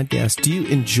this podcast? Do you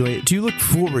enjoy it? Do you look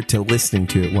forward to listening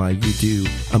to it while you do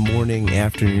a morning,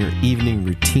 afternoon, or evening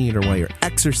routine, or while you're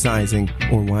exercising,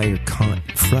 or while you're caught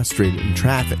frustrated in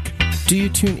traffic? Do you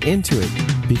tune into it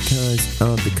because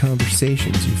of the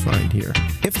conversations you find here?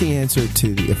 If the answer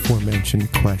to the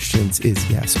aforementioned questions is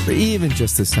yes, or even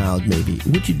just a solid maybe,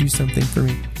 would you do something for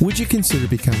me? Would you consider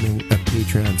becoming a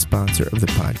Patreon sponsor of the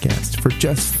podcast for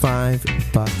just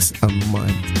 $5 a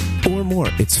month or more?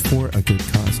 It's for a good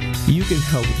cause. You can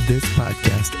help this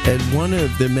podcast and one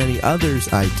of the many others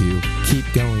I do keep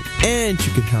going, and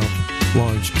you can help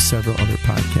launch several other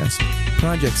podcast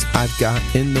projects I've got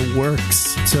in the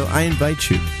works. So I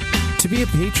invite you to be a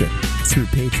patron through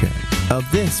Patreon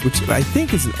of this, which I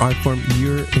think is an art form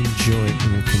you're enjoying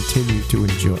and will continue to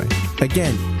enjoy.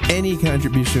 Again, any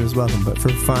contribution is welcome, but for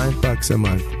 $5 a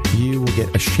month, you will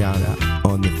get a shout out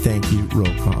on the thank you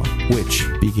roll call, which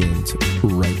begins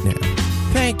right now.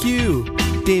 Thank you,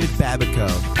 David Babico,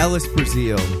 Ellis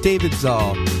Brazil, David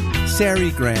Zoll,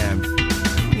 Sari Graham,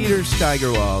 Peter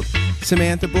Steigerwald,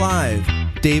 Samantha Blythe,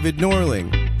 David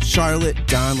Norling, Charlotte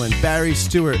Donlin, Barry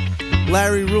Stewart,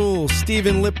 Larry Rule,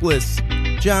 Stephen Lipless,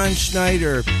 John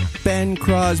Schneider, Ben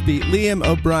Crosby, Liam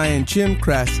O'Brien, Jim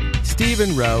Kress,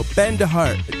 Stephen Rowe, Ben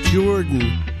DeHart, Jordan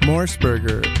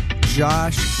Morsberger,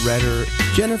 Josh Redder,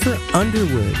 Jennifer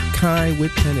Underwood, Kai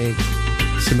Whitpennig,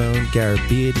 Simone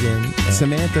Garabedian,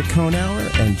 Samantha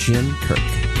Konauer, and Jim Kirk.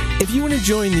 If you want to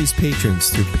join these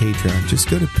patrons through Patreon, just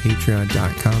go to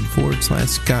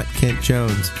patreon.com/Scott Kent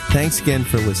Jones. Thanks again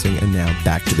for listening, and now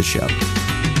back to the show.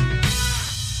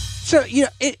 So,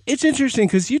 it's interesting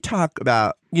because you talk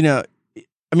about,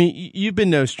 you've been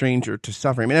no stranger to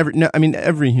suffering.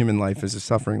 Every human life is a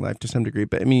suffering life to some degree,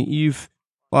 but you've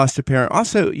lost a parent.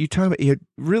 Also, you talk about you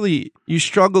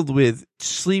struggled with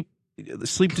sleep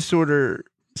disorder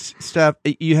stuff.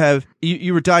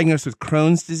 You were diagnosed with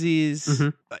Crohn's disease,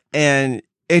 and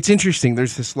it's interesting.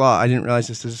 There's this law. I didn't realize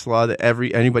this law that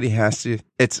anybody has to.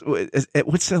 It's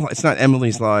not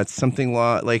Emily's law. It's something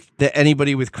law like that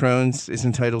anybody with Crohn's is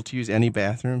entitled to use any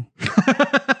bathroom.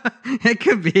 It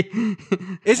could be.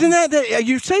 Isn't that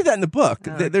you say that in the book?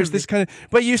 There's this kind of,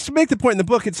 but you make the point in the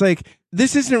book. It's like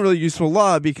this isn't a really useful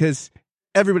law because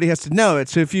everybody has to know it.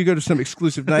 So if you go to some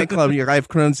exclusive nightclub and you're like, I have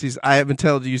Crohn's disease, I am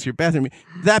entitled to use your bathroom.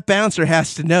 That bouncer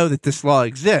has to know that this law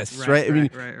exists, right?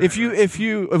 If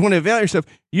you want to avail yourself,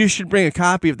 you should bring a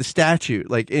copy of the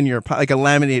statute, like in your like a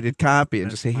laminated copy,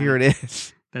 and just say, here it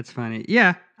is. That's funny.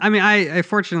 Yeah, I mean, I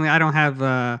fortunately I don't have.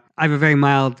 I have a very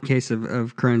mild case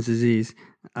of Crohn's disease,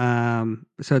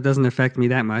 so it doesn't affect me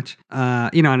that much.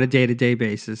 On a day-to-day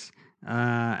basis.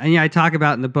 And I talk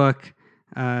about in the book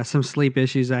some sleep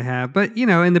issues I have, but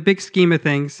in the big scheme of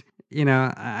things,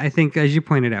 I think, as you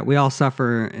pointed out, we all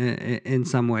suffer in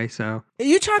some way. So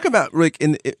you talk about, like,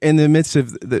 in the midst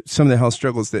of some of the health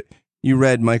struggles, that you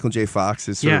read Michael J.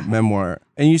 Fox's sort of memoir,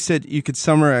 and you said you could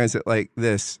summarize it like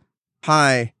this: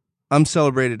 "Hi, I'm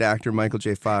celebrated actor Michael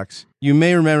J. Fox. You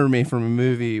may remember me from a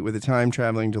movie with a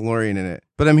time-traveling DeLorean in it,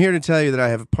 but I'm here to tell you that I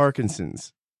have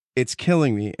Parkinson's. It's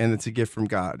killing me, and it's a gift from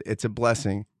God. It's a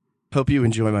blessing. Hope you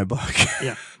enjoy my book."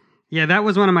 Yeah, that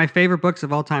was one of my favorite books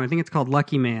of all time. I think it's called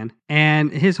Lucky Man. And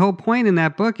his whole point in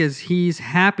that book is he's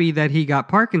happy that he got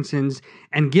Parkinson's,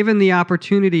 and given the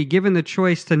opportunity, given the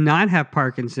choice to not have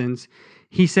Parkinson's,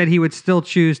 he said he would still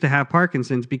choose to have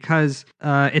Parkinson's because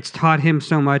it's taught him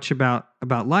so much about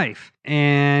life.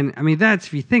 And I mean,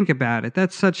 if you think about it,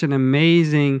 that's such an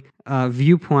amazing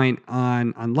viewpoint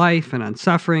on life and on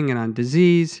suffering and on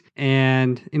disease.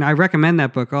 And, I recommend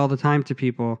that book all the time to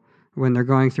people when they're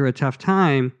going through a tough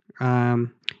time. And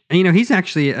he's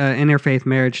actually an interfaith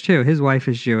marriage too. His wife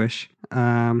is Jewish.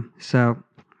 So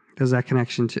there's that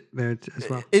connection there as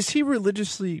well. Is he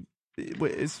religiously,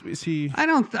 is he?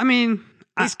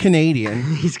 He's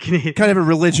Canadian. He's Canadian. Kind of a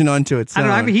religion unto itself. I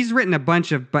don't know. He's written a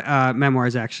bunch of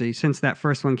memoirs, actually, since that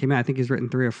first one came out. I think he's written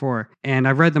 3 or 4. And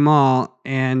I've read them all.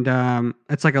 And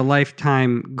it's like a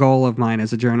lifetime goal of mine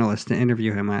as a journalist to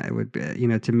interview him. It would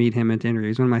be, to meet him and to interview.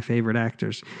 He's one of my favorite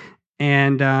actors.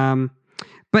 And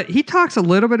but he talks a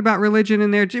little bit about religion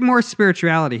in there, more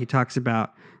spirituality. He talks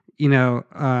about,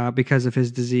 because of his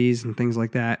disease and things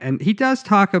like that. And he does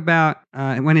talk about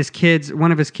when one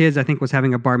of his kids, I think, was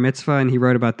having a bar mitzvah, and he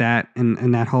wrote about that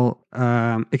and that whole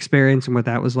experience and what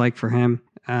that was like for him.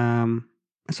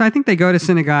 So I think they go to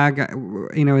synagogue,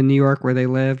 in New York where they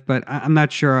live, but I'm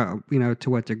not sure, to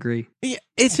what degree. Yeah,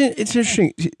 it's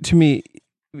interesting to me.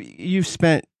 You've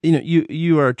spent,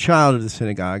 you are a child of the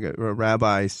synagogue, or a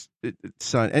rabbi's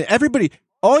son, and everybody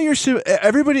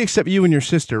except you and your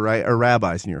sister, right, are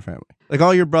rabbis in your family. Like,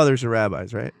 all your brothers are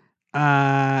rabbis, right?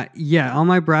 Yeah, all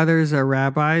my brothers are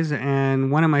rabbis,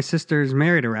 and one of my sisters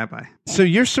married a rabbi. So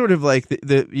you're sort of like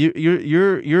you're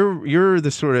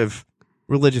the sort of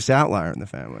religious outlier in the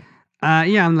family.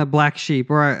 Yeah, I'm the black sheep,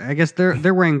 or I guess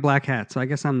they're wearing black hats, so I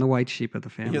guess I'm the white sheep of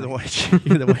the family. You're the white sheep.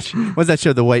 You're the white sheep. What's that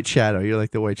show? The White Shadow. You're like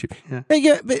the white sheep. Yeah.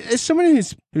 Hey, but as someone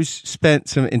who's spent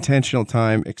some intentional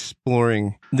time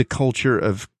exploring the culture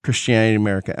of Christianity in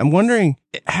America, I'm wondering,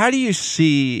 how do you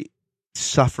see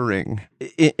suffering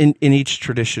in each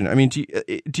tradition? I mean,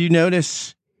 do you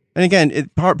notice? And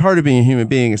again, part of being a human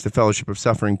being is the fellowship of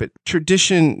suffering, but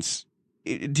traditions.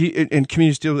 And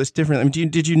communities deal with this differently. I mean,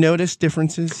 did you notice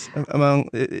differences among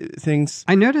things?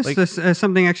 I noticed this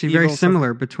something actually very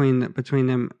similar between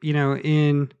them.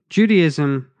 In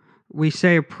Judaism, we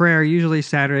say a prayer usually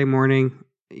Saturday morning.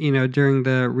 During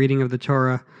the reading of the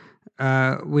Torah,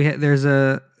 there's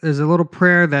a little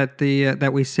prayer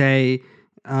that we say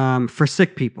for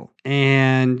sick people,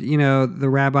 and the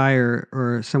rabbi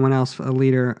or someone else, a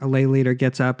lay leader,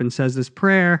 gets up and says this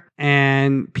prayer,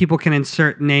 and people can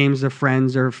insert names of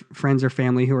friends or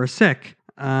family who are sick,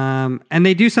 and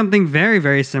they do something very,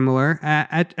 very similar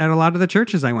at a lot of the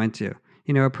churches I went to.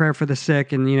 A prayer for the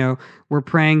sick, and we're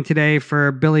praying today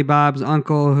for Billy Bob's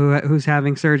uncle who's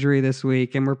having surgery this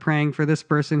week, and we're praying for this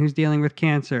person who's dealing with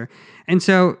cancer. And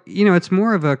so, it's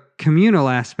more of a communal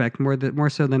aspect, more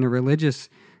so than a religious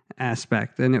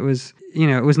aspect. And it was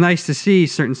nice to see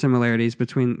certain similarities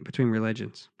between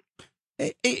religions.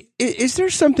 Is there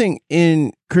something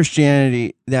in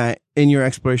Christianity that, in your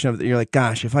exploration of it, you're like,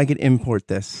 gosh, if I could import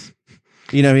this?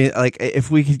 Like, if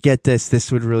we could get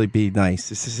this would really be nice.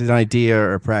 This is an idea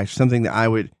or a practice, something that I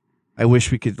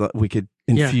wish we could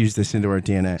infuse this into our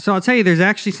DNA. So I'll tell you, there's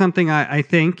actually something I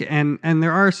think, and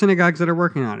there are synagogues that are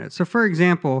working on it. So, for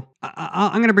example,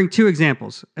 I'm going to bring 2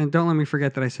 examples, and don't let me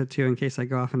forget that I said 2 in case I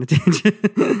go off on a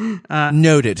tangent.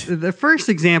 Noted. The first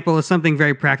example is something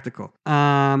very practical.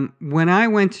 When I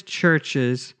went to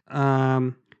churches,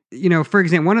 for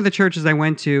example, one of the churches I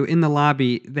went to, in the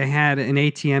lobby, they had an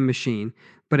ATM machine,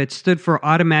 but it stood for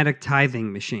automatic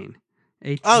tithing machine.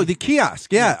 Oh, the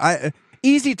kiosk. Yeah.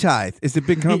 Easy Tithe is the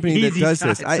big company that does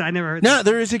this. I never heard. No,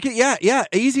 there is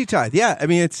Easy Tithe. Yeah, I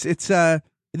mean, it's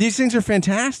these things are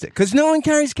fantastic because no one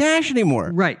carries cash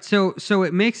anymore. Right. So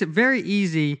it makes it very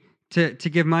easy to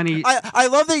give money. I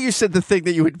love that you said the thing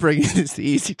that you would bring in is the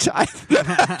Easy Tithe.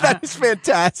 That is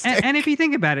fantastic. And if you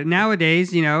think about it,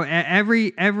 nowadays,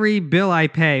 every bill I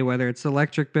pay, whether it's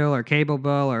electric bill or cable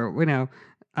bill or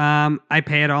I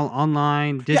pay it all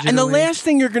online, digitally. Yeah, and the last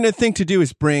thing you're going to think to do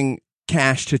is bring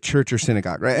cash to church or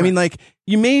synagogue, right? I mean, like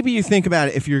you think about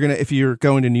it if you're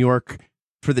going to New York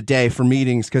for the day for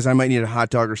meetings because I might need a hot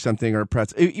dog or something or a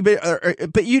pretzel,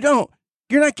 but you don't.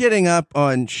 You're not getting up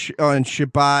on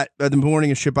Shabbat, the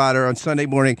morning of Shabbat, or on Sunday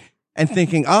morning and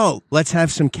thinking, "Oh, let's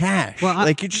have some cash."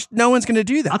 Well, no one's going to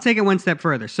do that. I'll take it one step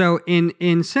further. So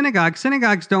in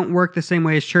synagogues don't work the same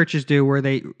way as churches do, where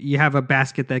you have a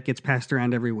basket that gets passed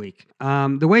around every week.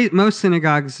 The way most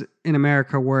synagogues in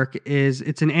America work is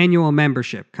it's an annual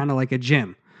membership, kind of like a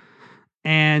gym.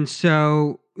 And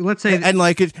so let's say and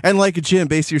like a gym,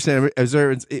 basically you're saying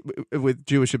observance with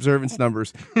Jewish observance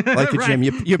numbers, like a gym,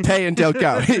 you pay and don't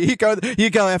go. you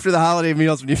go after the holiday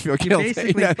meals when you feel guilty.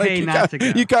 Basically pay not to go.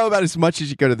 You go about as much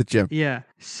as you go to the gym. Yeah.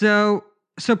 So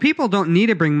people don't need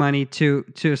to bring money to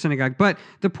a synagogue, but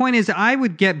the point is, I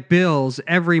would get bills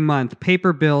every month,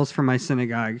 paper bills from my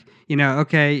synagogue.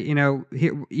 Here,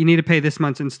 you need to pay this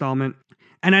month's installment,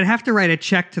 and I'd have to write a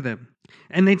check to them.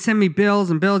 And they'd send me bills,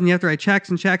 and you have to write checks,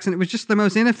 and it was just the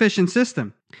most inefficient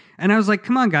system. And I was like,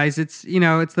 come on, guys, it's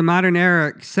the modern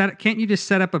era. Can't you just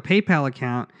set up a PayPal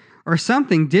account or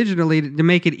something digitally to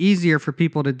make it easier for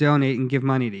people to donate and give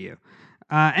money to you?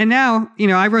 And now,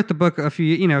 I wrote the book a few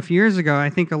years ago. I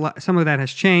think some of that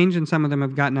has changed, and some of them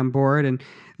have gotten on board. And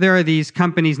there are these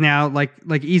companies now, like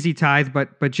Easy Tithe,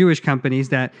 but Jewish companies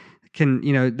that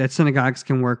can, that synagogues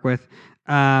can work with.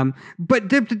 But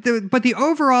the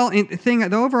overall thing,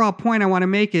 the overall point I want to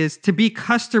make is to be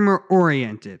customer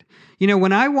oriented.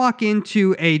 When I walk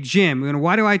into a gym,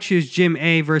 why do I choose gym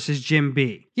A versus gym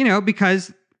B?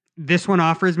 Because this one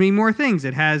offers me more things.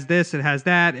 It has this, it has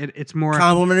that. It's more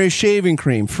complimentary shaving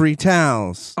cream, free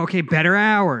towels. Okay, better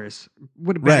hours,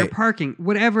 better parking,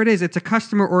 whatever it is. It's a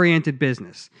customer oriented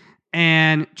business,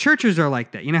 and churches are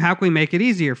like that. How can we make it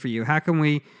easier for you? How can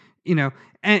we,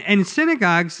 And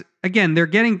synagogues, again, they're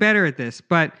getting better at this,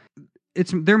 but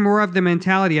they're more of the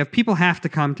mentality of people have to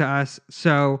come to us,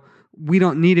 so we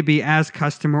don't need to be as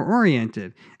customer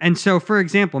oriented. And so, for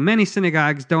example, many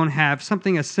synagogues don't have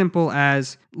something as simple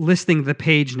as listing the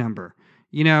page number.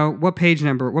 What page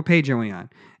are we on?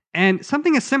 And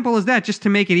something as simple as that, just to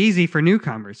make it easy for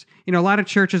newcomers. A lot of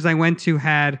churches I went to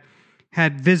had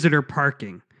visitor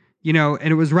parking, and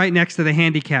it was right next to the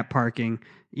handicap parking,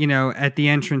 at the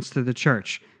entrance to the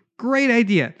church. Great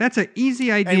idea. That's an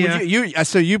easy idea.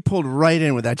 So you pulled right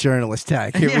in with that journalist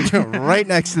tag. Right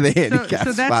next to the handicap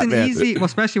so that's spot, easy, well,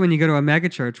 especially when you go to a mega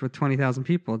church with 20,000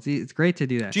 people. It's great to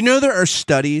do that. Do you know there are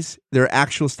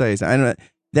actual studies, I don't know,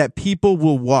 that people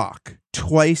will walk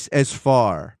twice as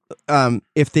far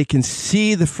if they can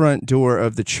see the front door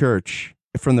of the church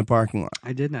from the parking lot?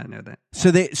 I did not know that.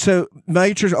 So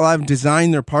mega churches, a lot of them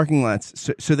design their parking lots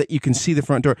so that you can see the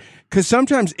front door. Because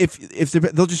sometimes if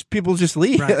people just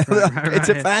leave. Right, it's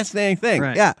a fascinating thing.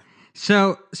 Right. Yeah.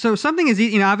 So something is,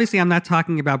 obviously I'm not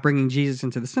talking about bringing Jesus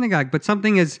into the synagogue, but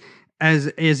something as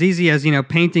easy as,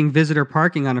 painting visitor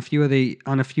parking on a few of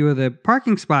the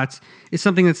parking spots is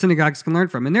something that synagogues can learn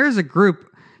from. And there was a group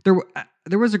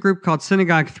called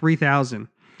Synagogue 3000.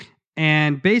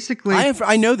 And basically,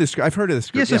 I know this. I've heard of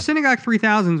this group. Yeah, so Synagogue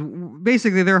 3000,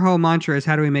 basically their whole mantra is,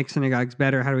 how do we make synagogues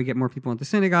better? How do we get more people into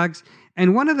synagogues?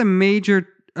 And one of the major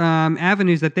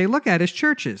avenues that they look at is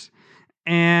churches.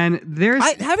 And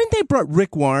haven't they brought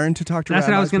Rick Warren to talk to? That's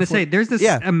what I was going to say. There's this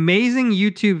amazing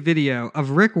YouTube video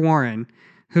of Rick Warren,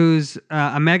 who's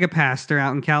a mega pastor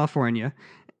out in California,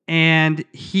 and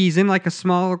he's in like a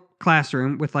small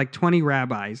classroom with like 20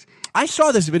 rabbis. I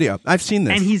saw this video. I've seen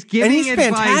this. And he's giving advice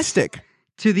fantastic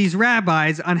to these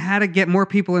rabbis on how to get more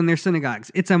people in their synagogues.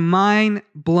 It's a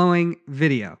mind-blowing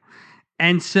video.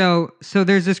 And so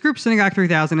there's this group, Synagogue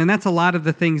 3000, and that's a lot of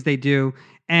the things they do.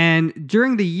 And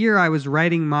during the year I was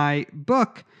writing my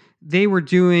book, they were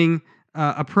doing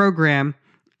a program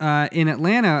in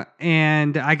Atlanta,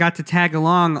 and I got to tag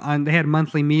along they had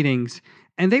monthly meetings,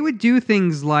 and they would do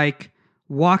things like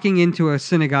walking into a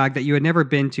synagogue that you had never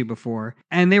been to before.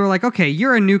 And they were like, okay,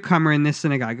 you're a newcomer in this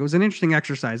synagogue. It was an interesting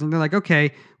exercise. And they're like,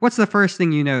 okay, what's the first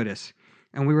thing you notice?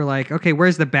 And we were like, okay,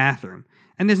 where's the bathroom?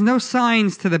 And there's no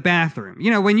signs to the bathroom.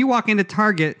 When you walk into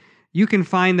Target, you can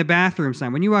find the bathroom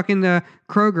sign. When you walk into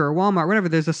Kroger or Walmart, whatever,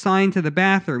 there's a sign to the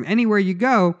bathroom. Anywhere you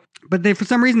go. But for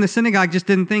some reason, the synagogue just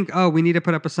didn't think, oh, we need to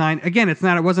put up a sign. Again, it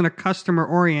wasn't a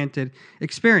customer-oriented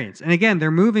experience. And again,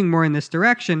 they're moving more in this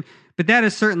direction. But that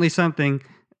is certainly something,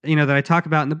 that I talk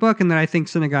about in the book, and that I think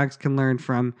synagogues can learn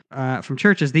from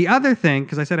churches. The other thing,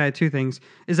 because I said I had two things,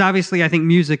 is obviously I think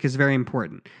music is very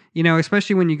important.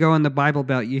 Especially when you go in the Bible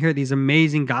Belt, you hear these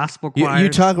amazing gospel choirs. You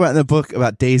talk about in the book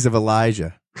about Days of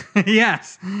Elijah.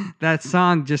 Yes, that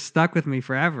song just stuck with me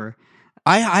forever.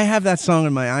 I have that song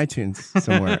in my iTunes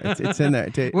somewhere. It's in there.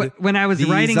 When I was These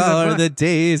writing are the book, the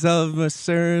days of a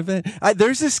servant.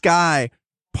 There's this guy,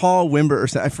 Paul Wimber, or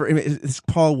something. It's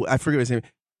Paul. I forget his name.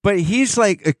 But he's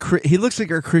like he looks like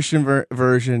a Christian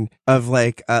version of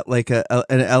like an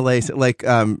LA, like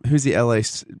who's the LA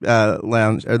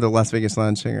lounge or the Las Vegas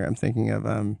lounge singer? I'm thinking of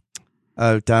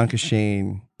Danka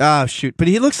Shane. Oh shoot! But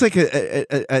he looks like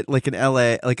a like an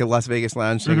LA, like a Las Vegas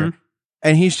lounge singer. Mm-hmm.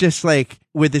 And he's just like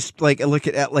with this, like look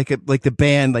at like the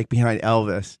band like behind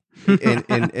Elvis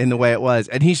in the way it was,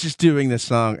 and he's just doing this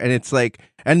song, and it's like,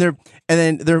 and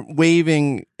then they're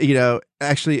waving,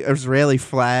 actually Israeli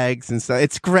flags and stuff.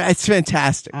 It's great. It's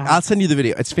fantastic. I'll send you the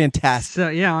video. It's fantastic. So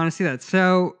yeah, I want to see that.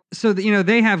 So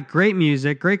they have great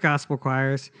music, great gospel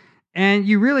choirs. And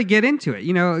you really get into it.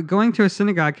 Going to a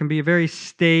synagogue can be a very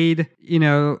staid,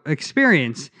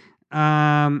 experience.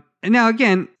 Now,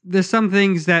 again, there's some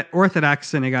things that Orthodox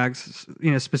synagogues,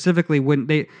 specifically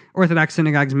wouldn't. Orthodox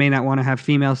synagogues may not want to have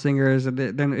female singers, or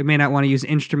they may not want to use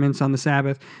instruments on the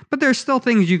Sabbath. But there's still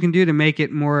things you can do to make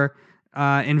it more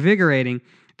invigorating.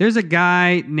 There's a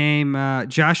guy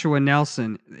named Joshua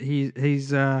Nelson.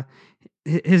 His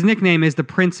nickname is the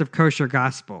Prince of Kosher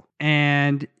Gospel,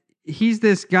 and he's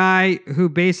this guy who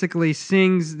basically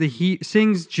sings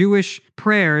Jewish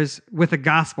prayers with a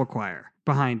gospel choir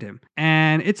behind him,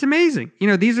 and it's amazing.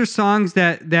 These are songs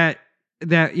that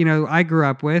I grew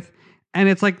up with, and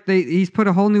it's like he's put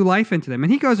a whole new life into them.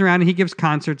 And he goes around and he gives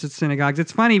concerts at synagogues.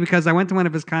 It's funny because I went to one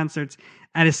of his concerts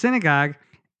at a synagogue,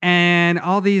 and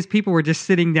all these people were just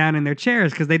sitting down in their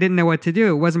chairs because they didn't know what to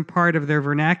do. It wasn't part of their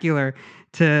vernacular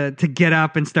to get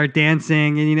up and start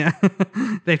dancing,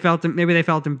 and they felt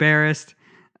embarrassed.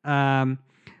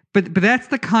 But that's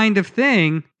the kind of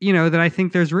thing, that I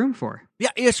think there's room for. Yeah,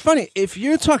 it's funny. If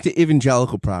you talk to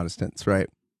evangelical Protestants, right?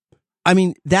 I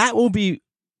mean, that will be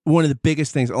one of the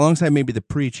biggest things, alongside maybe the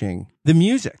preaching, the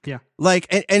music. Yeah. Like,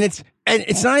 and it's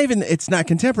not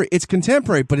contemporary. It's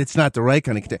contemporary, but it's not the right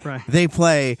kind of contemporary. Right.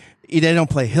 They don't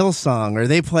play Hillsong, or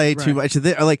they play too much.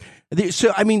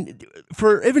 So, I mean,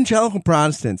 for evangelical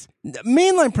Protestants,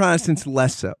 mainline Protestants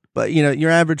less so, but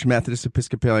your average Methodist,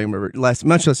 Episcopalian,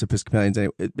 much less Episcopalians,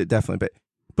 anyway, definitely.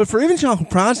 But for evangelical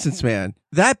Protestants, man,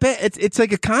 it's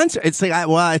like a concert. It's like,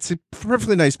 it's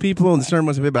perfectly nice people, and the sermon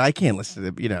wasn't good, but I can't listen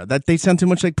to them. That they sound too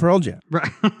much like Pearl Jam.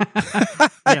 Right.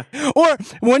 Yeah. Or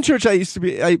one church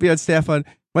I'd be on staff on,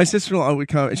 my sister-in-law would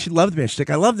come, and she loved the band. She's like,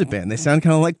 I love the band. They sound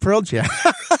kind of like Pearl Jam.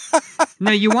 No,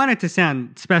 you want it to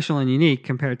sound special and unique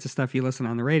compared to stuff you listen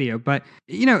on the radio. But,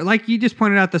 like you just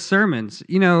pointed out, the sermons,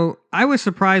 I was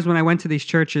surprised when I went to these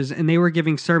churches and they were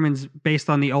giving sermons based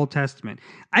on the Old Testament.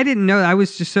 I didn't know. I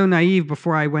was just so naive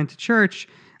before I went to church.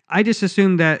 I just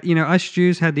assumed that, us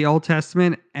Jews had the Old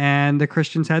Testament and the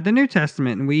Christians had the New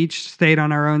Testament, and we each stayed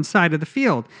on our own side of the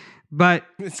field. But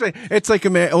it's like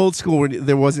old school where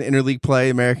there was an interleague play,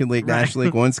 American League, right. National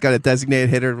League. One's got a designated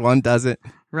hitter, one doesn't.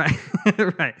 Right,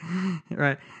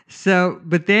 right. So,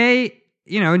 but they,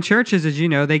 in churches, as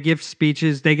they give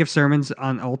speeches, they give sermons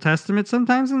on Old Testament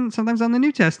sometimes, and sometimes on the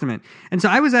New Testament. And so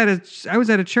I was at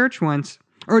a church once,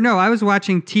 I was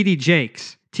watching T.D.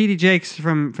 Jakes. T.D. Jakes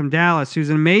from Dallas, who's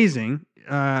amazing.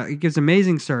 He gives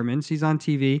amazing sermons. He's on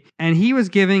TV, and he was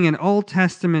giving an Old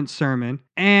Testament sermon,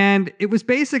 and it was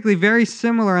basically very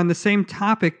similar on the same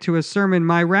topic to a sermon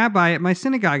my rabbi at my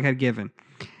synagogue had given.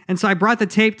 And so I brought the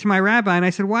tape to my rabbi, and I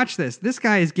said, "Watch this. This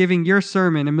guy is giving your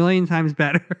sermon 1,000,000 times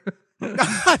better."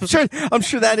 I'm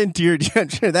sure that endeared you. I'm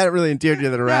sure that really endeared you to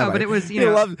the rabbi. No, but it was,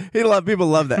 people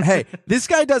love that. Hey, this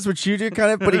guy does what you do,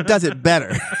 kind of, but he does it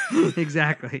better.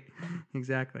 Exactly.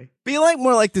 Be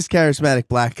more like this charismatic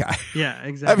black guy. Yeah,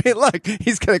 exactly. I mean, look,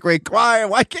 he's got a great choir.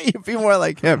 Why can't you be more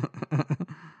like him? One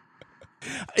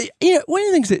of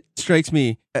the things that strikes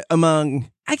me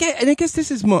I guess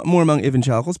this is more among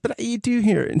evangelicals, but you do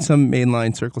hear it in some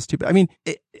mainline circles too. But I mean,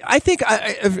 I think,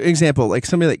 for example, like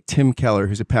somebody like Tim Keller,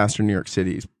 who's a pastor in New York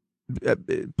City, he's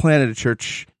planted a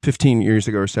church 15 years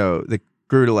ago or so that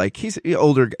grew to he's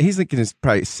older. He's like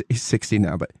he's 60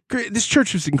 now, but this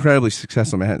church was incredibly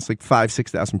successful, man. It's like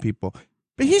 5,000-6,000 people.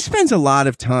 But he spends a lot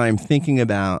of time thinking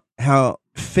about how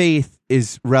faith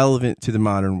is relevant to the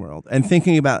modern world, and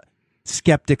thinking about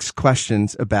skeptics'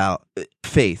 questions about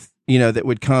faith. That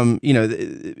would come.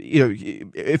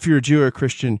 If you're a Jew or a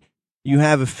Christian, you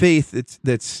have a faith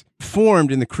that's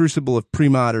formed in the crucible of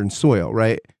pre-modern soil,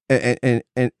 right? And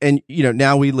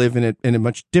now we live in a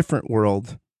much different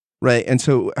world. Right. And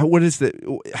so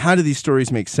how do these stories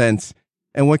make sense,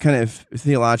 and what kind of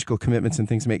theological commitments and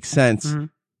things make sense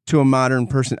to a modern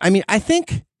person? I mean, I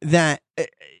think that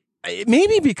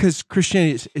maybe because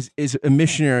Christianity is a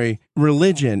missionary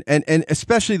religion, and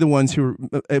especially the ones who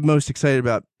are most excited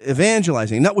about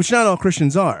evangelizing, which not all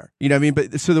Christians are, you know what I mean?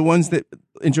 But so the ones that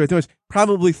enjoy it the most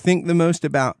probably think the most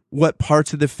about what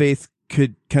parts of the faith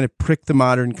could kind of prick the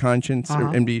modern conscience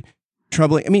and be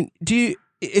troubling. I mean,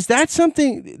 is that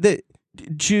something that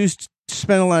Jews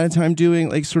spend a lot of time doing?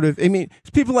 Like, sort of, I mean,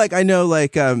 people like, I know,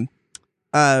 like,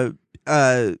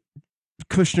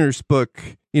 Kushner's book,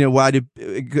 you know, why do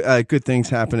good things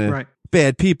happen to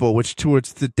bad people, which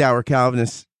towards the dour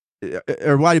Calvinists,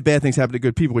 or why do bad things happen to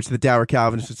good people, which the dour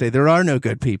Calvinists would say there are no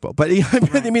good people. But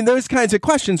I mean, those kinds of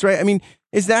questions, right? I mean,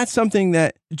 is that something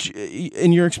that,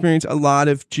 in your experience, a lot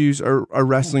of Jews are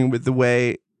wrestling with, the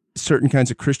way certain kinds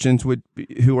of Christians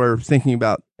who are thinking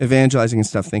about evangelizing and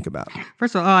stuff think about?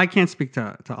 First of all, I can't speak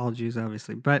to all Jews,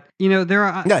 obviously, but you know, there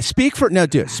are speak for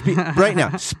right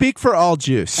now. Speak for all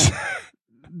Jews.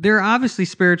 There are obviously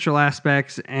spiritual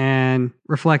aspects and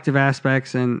reflective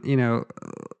aspects, and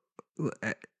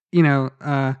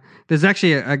there's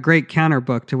actually a great counter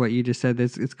book to what you just said.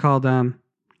 It's called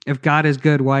 "If God is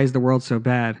Good, Why is the World So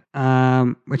Bad?"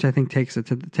 Which I think takes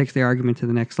the argument to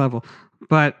the next level.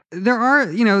 But there are.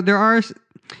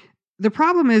 The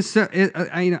problem is,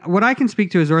 what I can speak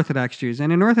to is Orthodox Jews,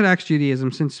 and in Orthodox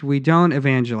Judaism, since we don't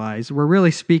evangelize, we're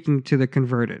really speaking to the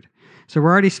converted. So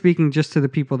we're already speaking just to the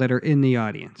people that are in the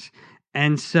audience.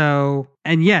 And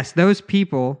yes, those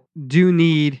people do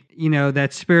need, that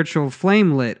spiritual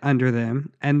flame lit under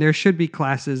them, and there should be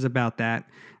classes about that.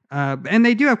 And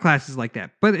they do have classes like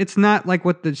that, but it's not like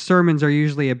what the sermons are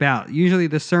usually about. Usually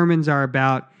the sermons are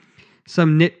about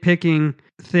some nitpicking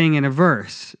thing in a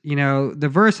verse. The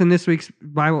verse in this week's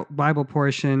Bible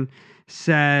portion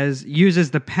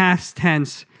uses the past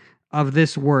tense of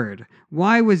this word.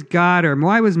 Why was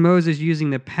Moses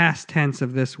using the past tense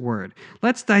of this word?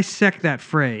 Let's dissect that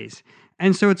phrase.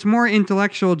 And so it's more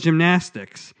intellectual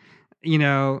gymnastics,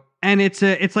 and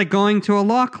it's like going to a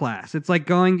law class. It's like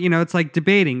it's like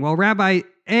debating. Well, Rabbi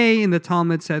A in the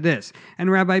Talmud said this, and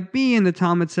Rabbi B in the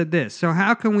Talmud said this. So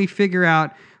how can we figure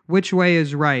out which way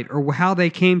is right, or how they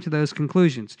came to those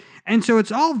conclusions? And so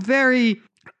it's all very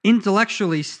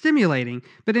intellectually stimulating,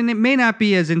 but it may not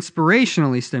be as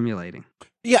inspirationally stimulating.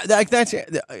 Yeah, that's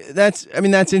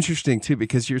interesting too,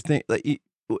 because you're thinking,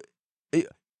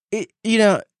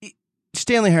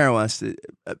 Stanley Hauerwas,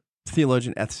 a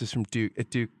theologian ethicist from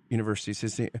Duke University,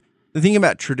 says the thing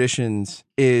about traditions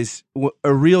is,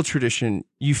 a real tradition,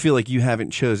 you feel like you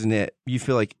haven't chosen it, you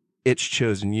feel like it's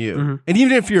chosen you. Mm-hmm. And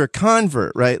even if you're a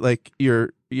convert, right, like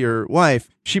your wife,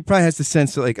 she probably has the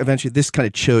sense that, like, eventually this kind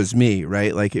of chose me,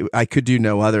 right? Like, I could do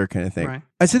no other kind of thing. Right.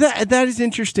 So that is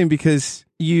interesting, because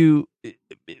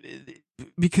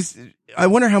I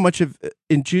wonder how much of,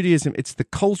 in Judaism, it's the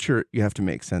culture you have to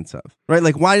make sense of, right?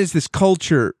 Like, why does this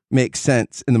culture make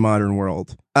sense in the modern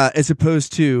world, as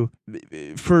opposed to,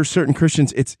 for certain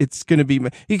Christians, it's going to be,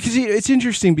 because it's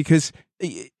interesting, because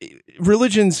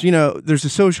religions, there's a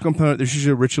social component, there's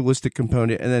usually a ritualistic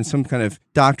component, and then some kind of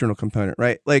doctrinal component,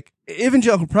 right? Like,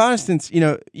 evangelical Protestants,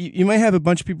 you might have a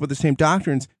bunch of people with the same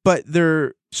doctrines, but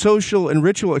their social and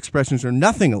ritual expressions are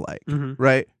nothing alike, mm-hmm.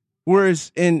 right?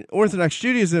 Whereas in Orthodox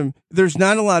Judaism, there's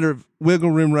not a lot of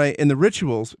wiggle room, right, in the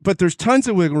rituals, but there's tons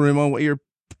of wiggle room on what your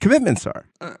commitments are.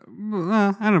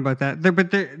 Well, I don't know about that.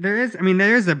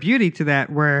 There is a beauty to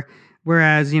that,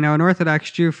 whereas, an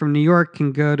Orthodox Jew from New York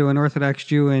can go to an Orthodox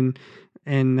Jew in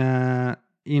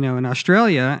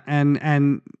Australia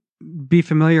and be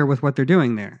familiar with what they're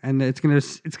doing there, and it's gonna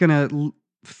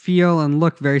feel and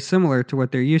look very similar to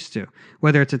what they're used to,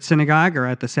 whether it's at synagogue or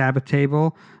at the Sabbath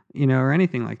table, or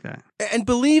anything like that. And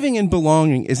believing and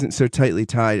belonging isn't so tightly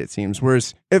tied, it seems.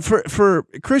 Whereas for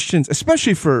Christians,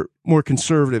 especially for more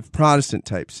conservative Protestant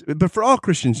types, but for all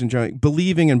Christians in general,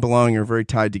 believing and belonging are very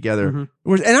tied together.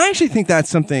 Mm-hmm. And I actually think that's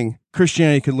something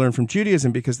Christianity could learn from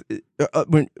Judaism, because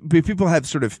when people have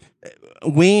sort of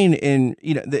wane in,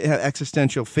 they have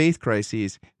existential faith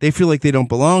crises, they feel like they don't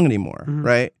belong anymore, mm-hmm.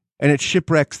 right? And it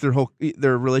shipwrecks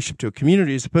their relationship to a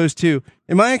community, as opposed to,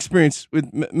 in my experience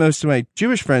with most of my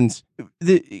Jewish friends,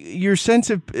 your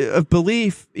sense of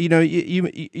belief,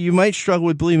 you might struggle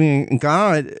with believing in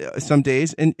God some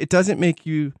days, and it doesn't make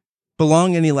you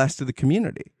belong any less to the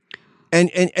community. And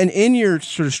in your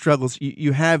sort of struggles,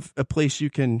 you have a place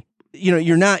you can,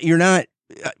 you're not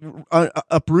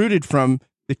uprooted from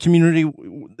the community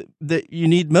that you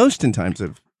need most in times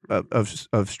of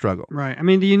struggle. Right. I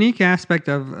mean, the unique aspect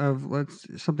of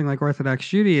something like Orthodox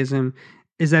Judaism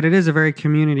is that it is a very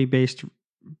community-based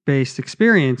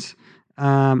experience.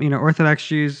 Orthodox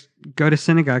Jews go to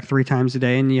synagogue 3 times a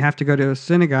day, and you have to go to a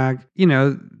synagogue,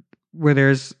 where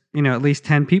there's at least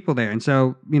 10 people there. And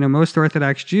so, most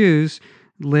Orthodox Jews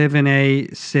live in a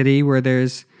city where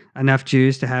there's enough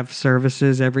Jews to have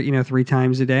services every, 3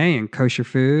 times a day and kosher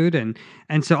food. And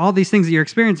so all these things that you're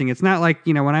experiencing, it's not like,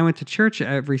 when I went to church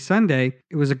every Sunday,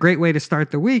 it was a great way to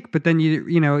start the week, but then you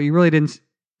really didn't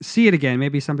see it again.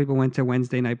 Maybe some people went to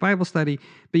Wednesday night Bible study,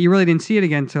 but you really didn't see it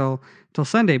again till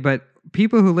Sunday. But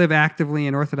people who live actively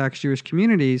in Orthodox Jewish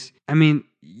communities, I mean,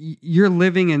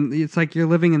 it's like you're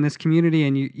living in this community,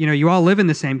 and you all live in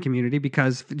the same community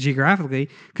because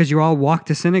you all walk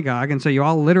to synagogue, and so you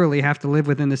all literally have to live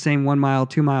within the same 1 mile,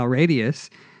 2 mile radius.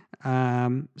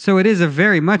 So it is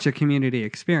very much a community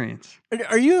experience.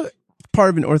 Are you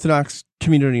part of an Orthodox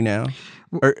community now?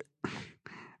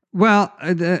 Well,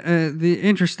 the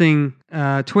interesting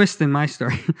twist in my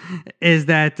story is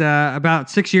that about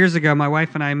 6 years ago, my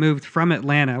wife and I moved from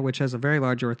Atlanta, which has a very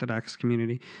large Orthodox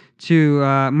community, to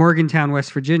Morgantown,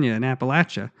 West Virginia, in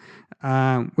Appalachia,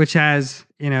 which has,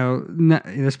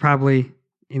 there's probably,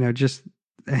 just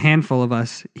a handful of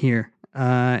us here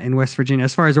in West Virginia.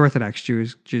 As far as Orthodox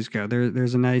Jews go,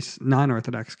 there's a nice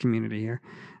non-Orthodox community here.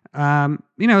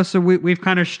 So we've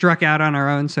kind of struck out on our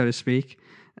own, so to speak.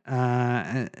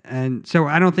 And so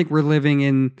I don't think we're living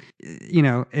in,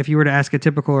 if you were to ask a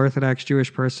typical Orthodox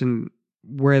Jewish person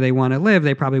where they want to live,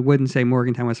 they probably wouldn't say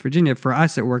Morgantown, West Virginia. For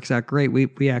us, it works out great.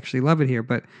 We actually love it here,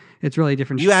 but it's really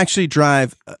different. You actually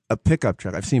drive a pickup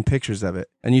truck. I've seen pictures of it,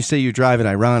 and you say you drive it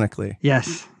ironically.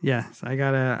 Yes. I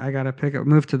got a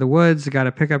move to the woods. I got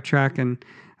a pickup truck, and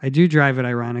I do drive it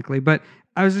ironically, but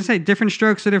I was going to say different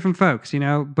strokes for different folks,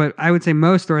 but I would say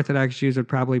most Orthodox Jews would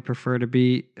probably prefer to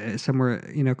be somewhere,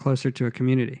 closer to a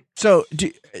community. So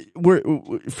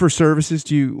for services,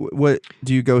 do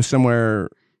you go somewhere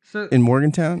in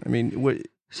Morgantown? I mean, what?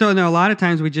 So no, a lot of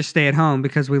times we just stay at home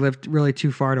because we lived really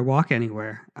too far to walk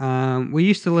anywhere. We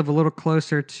used to live a little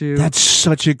closer to... That's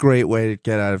such a great way to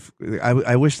get out of...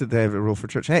 I wish that they have a rule for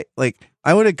church. Hey,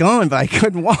 I would have gone, but I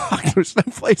couldn't walk. There's no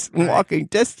place in walking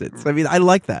distance. I mean, I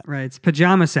like that. Right. It's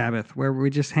pajama Sabbath, where we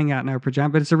just hang out in our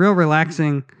pajamas, but it's a real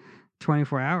relaxing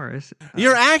 24 hours.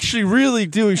 You're actually really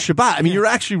doing Shabbat. I mean, you're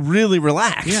actually really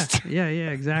relaxed. Yeah,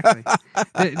 exactly.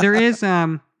 There is,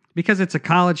 because it's a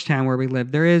college town where we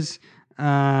live, there's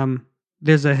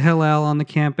a Hillel on the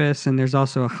campus, and there's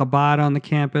also a Chabad on the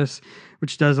campus,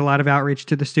 which does a lot of outreach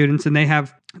to the students, and they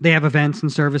have events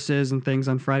and services and things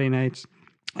on Friday nights.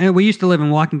 And we used to live in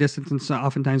walking distance, and so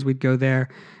oftentimes we'd go there,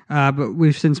 but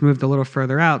we've since moved a little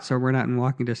further out, so we're not in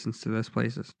walking distance to those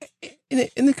places.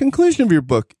 In the conclusion of your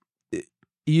book,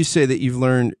 you say that you've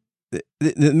learned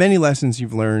the many lessons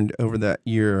you've learned over that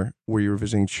year where you were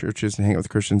visiting churches and hanging out with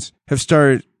Christians have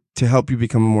started to help you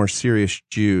become a more serious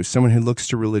Jew, someone who looks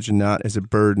to religion not as a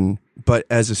burden, but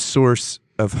as a source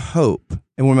of hope.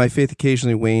 And when my faith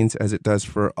occasionally wanes, as it does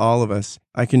for all of us,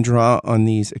 I can draw on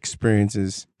these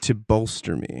experiences to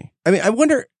bolster me. I mean, I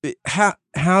wonder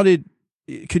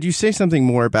could you say something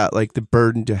more about the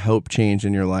burden to hope change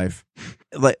in your life?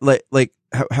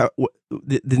 How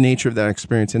the nature of that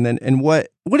experience, and what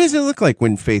does it look like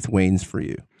when faith wanes for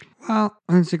you? Well,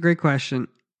 that's a great question.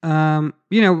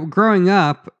 Growing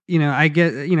up, I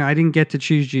didn't get to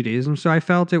choose Judaism, so I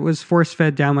felt it was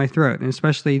force-fed down my throat, and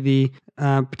especially the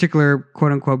particular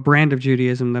quote-unquote brand of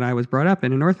Judaism that I was brought up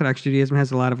in. And Orthodox Judaism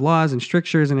has a lot of laws and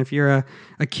strictures, and if you're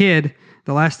a kid,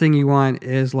 the last thing you want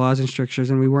is laws and strictures,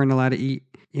 and we weren't allowed to eat.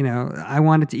 I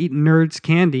wanted to eat Nerds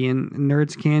candy, and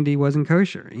Nerds candy wasn't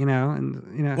kosher.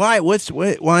 Why?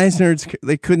 Why is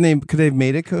Nerds? Could they have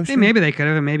made it kosher? Maybe they could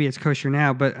have, and maybe it's kosher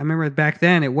now. But I remember back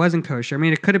then it wasn't kosher. I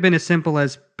mean, it could have been as simple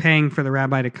as paying for the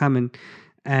rabbi to come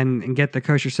and get the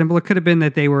kosher symbol. It could have been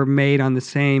that they were made on the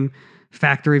same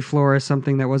factory floor as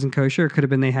something that wasn't kosher. It could have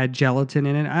been they had gelatin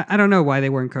in it. I don't know why they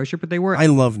weren't kosher, but they were. I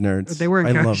love Nerds. They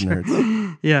weren't kosher. I love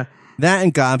Nerds. Yeah. That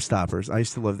and Gobstoppers. I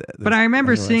used to love that. But I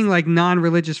remember seeing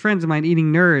non-religious friends of mine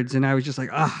eating Nerds, and I was just like,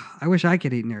 I wish I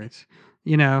could eat Nerds.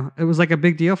 It was like a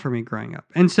big deal for me growing up.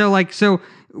 And so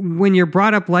when you're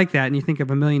brought up like that, and you think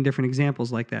of a million different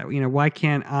examples like that, why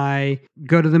can't I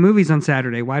go to the movies on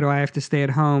Saturday? Why do I have to stay at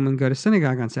home and go to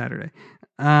synagogue on Saturday?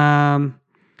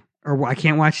 Or I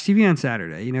can't watch TV on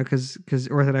Saturday, because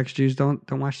Orthodox Jews don't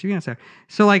watch TV on Saturday.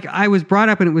 So I was brought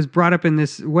up, and it was brought up in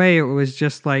this way. It was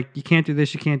just you can't do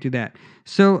this, you can't do that.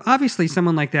 So obviously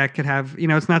someone like that could have,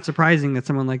 it's not surprising that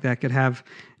someone like that could have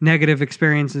negative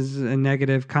experiences and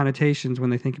negative connotations when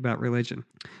they think about religion.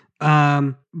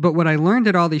 But what I learned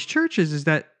at all these churches is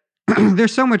that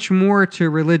there's so much more to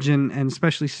religion, and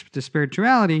especially to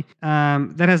spirituality,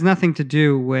 that has nothing to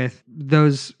do with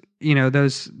those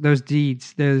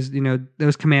deeds,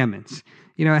 those commandments.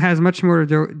 It has much more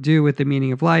to do with the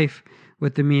meaning of life,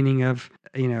 with the meaning of,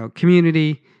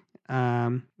 community,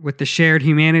 with the shared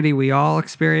humanity we all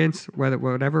experience,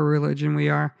 whatever religion we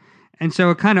are. And so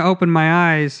it kind of opened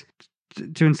my eyes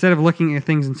to instead of looking at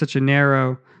things in such a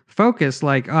narrow focus,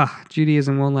 like,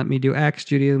 Judaism won't let me do X,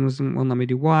 Judaism won't let me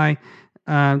do Y,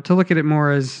 to look at it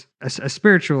more as a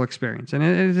spiritual experience. And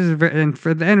and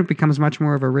for the end, it becomes much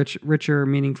more of a richer,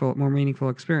 more meaningful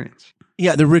experience.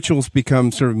 Yeah, the rituals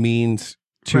become sort of means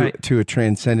to a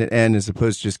transcendent end as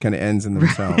opposed to just kind of ends in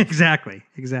themselves. Exactly,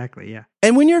 yeah.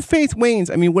 And when your faith wanes,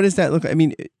 I mean, what does that look like? I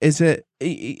mean, is it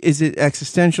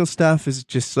existential stuff? Is it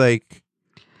just like,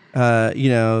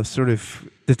 sort of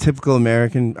the typical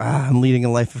American, I'm leading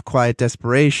a life of quiet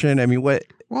desperation? I mean, what?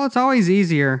 Well, it's always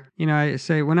easier, I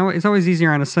say it's always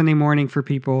easier on a Sunday morning for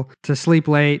people to sleep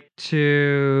late,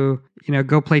 to,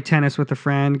 go play tennis with a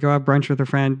friend, go have brunch with a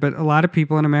friend. But a lot of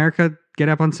people in America get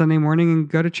up on Sunday morning and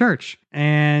go to church.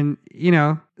 And,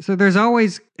 so there's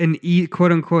always an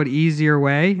quote unquote easier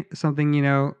way, something,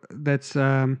 that's,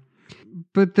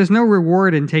 but there's no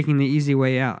reward in taking the easy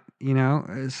way out.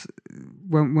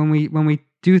 When we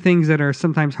do things that are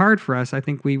sometimes hard for us, I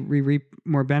think we reap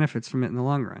more benefits from it in the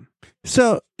long run.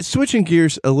 So switching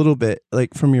gears a little bit,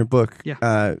 like from your book.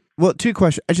 Yeah. Well, two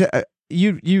questions.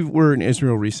 You were in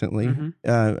Israel recently.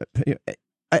 Mm-hmm.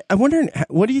 I wonder,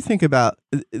 what do you think about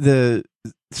the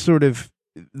sort of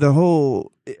the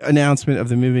whole announcement of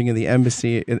the moving of the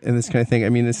embassy and this kind of thing? I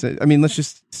mean, let's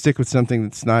just stick with something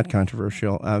that's not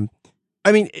controversial.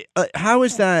 How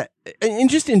is that? And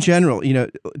just in general,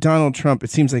 Donald Trump, it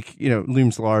seems like,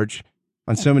 looms large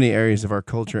on so many areas of our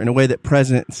culture in a way that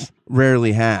presidents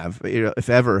rarely have, if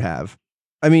ever have.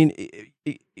 I mean,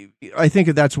 I think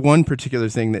that's one particular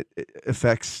thing that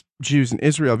affects Jews in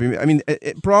Israel. I mean,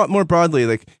 more broadly,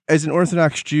 like as an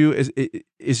Orthodox Jew,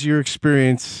 is your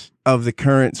experience of the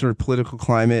current sort of political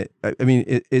climate? I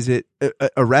mean, is it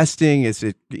arresting? Is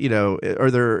it,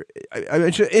 are there?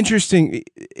 I'm interested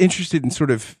in sort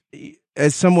of,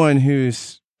 as someone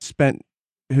who's an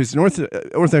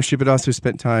Orthodox Jew, but also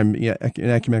spent time in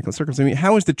ecumenical circles. I mean,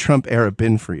 how has the Trump era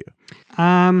been for you?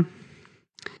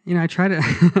 I try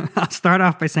to, I'll start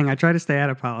off by saying I try to stay out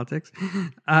of politics.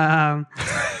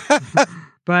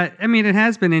 But I mean, it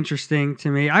has been interesting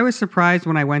to me. I was surprised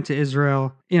when I went to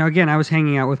Israel. Again, I was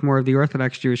hanging out with more of the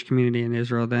Orthodox Jewish community in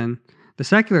Israel than the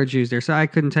secular Jews there. So I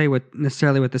couldn't tell you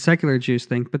necessarily what the secular Jews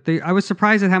think, but I was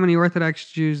surprised at how many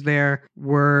Orthodox Jews there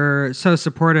were so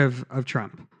supportive of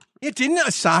Trump. Yeah, didn't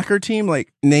a soccer team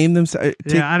name them?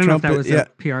 Yeah, I don't know if that was a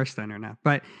PR stunt or not,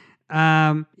 but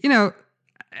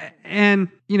and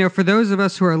for those of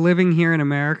us who are living here in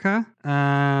America,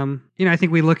 I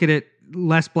think we look at it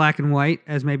less black and white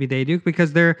as maybe they do,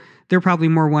 because they're probably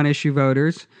more one issue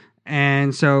voters,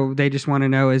 and so they just want to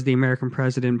know, is the American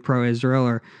president pro-Israel?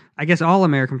 Or I guess all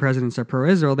American presidents are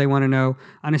pro-Israel. They want to know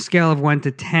on a scale of 1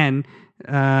 to 10,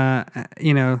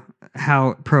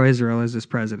 how pro-Israel is this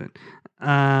president.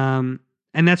 And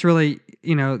that's really,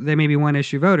 they may be one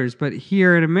issue voters, but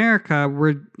here in America,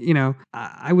 we're,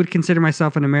 I would consider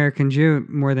myself an American Jew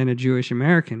more than a Jewish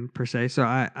American per se. So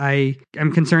I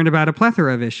am concerned about a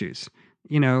plethora of issues.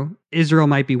 Israel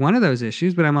might be one of those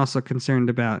issues, but I'm also concerned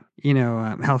about,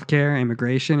 healthcare,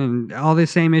 immigration, and all the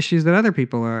same issues that other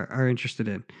people are interested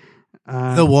in.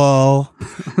 The wall.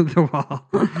 The wall.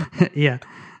 Yeah.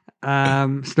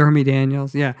 Stormy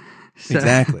Daniels. Yeah. So,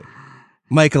 exactly.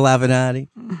 Michael Avenatti.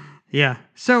 Yeah.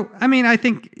 So, I mean, I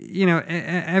think,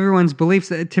 everyone's beliefs.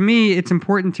 To me, it's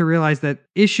important to realize that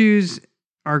issues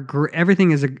are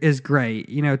everything is gray.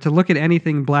 To look at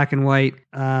anything black and white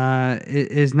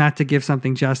is not to give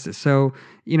something justice. So,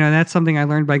 that's something I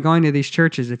learned by going to these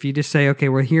churches. If you just say, okay,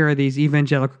 well, here are these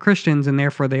evangelical Christians, and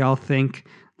therefore they all think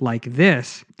like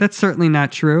this, that's certainly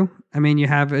not true. I mean, you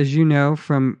have, as you know,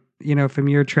 from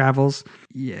your travels,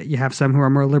 you have some who are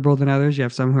more liberal than others. You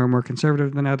have some who are more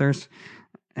conservative than others.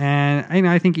 And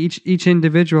I think each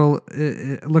individual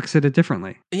looks at it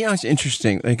differently. Yeah, it's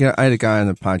interesting. I had a guy on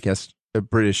the podcast, a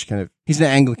British kind of, he's an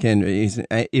Anglican, he's an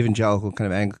evangelical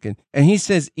kind of Anglican. And he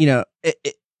says,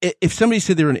 if somebody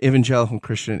said they were an evangelical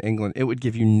Christian in England, it would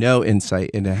give you no insight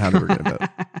into how they were going to vote.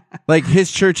 Like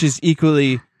his church is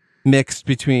equally mixed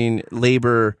between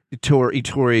Labor, Tory,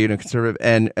 conservative,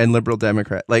 and liberal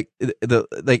Democrat.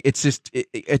 It's just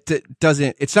it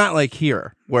doesn't. It's not like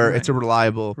here where it's a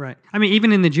reliable. Right. I mean,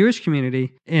 even in the Jewish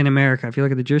community in America, if you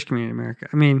look at the Jewish community in America,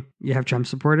 I mean, you have Trump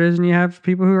supporters and you have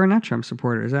people who are not Trump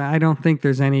supporters. I don't think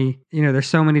there's any. There's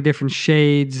so many different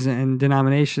shades and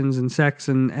denominations and sects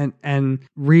and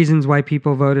reasons why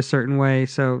people vote a certain way.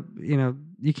 So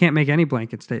you can't make any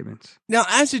blanket statements. Now,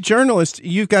 as a journalist,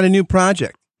 you've got a new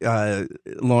project.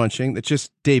 launching that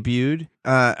just debuted.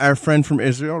 Our friend from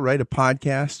Israel, right? A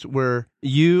podcast where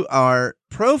you are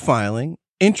profiling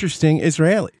interesting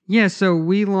Israeli. Yeah, so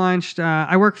we launched,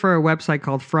 I work for a website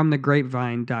called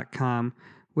FromTheGrapevine.com,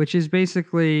 which is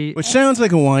basically... Which sounds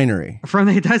like a winery.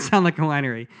 It does sound like a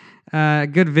winery.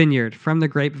 Good vineyard,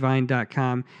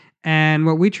 FromTheGrapevine.com. And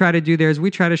what we try to do there is we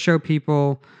try to show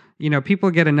people, people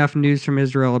get enough news from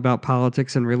Israel about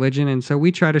politics and religion, and so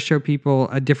we try to show people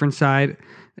a different side,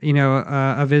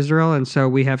 of Israel. And so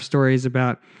we have stories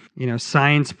about,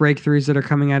 science breakthroughs that are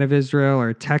coming out of Israel,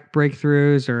 or tech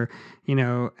breakthroughs, or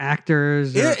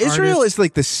actors. Yeah, Israel artists. is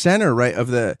like the center, right, of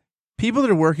the people that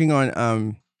are working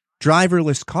on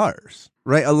driverless cars,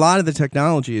 right? A lot of the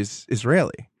technology is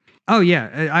Israeli. Oh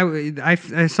yeah,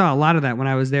 I saw a lot of that when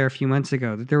I was there a few months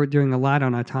ago. That they were doing a lot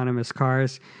on autonomous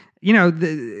cars.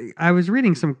 I was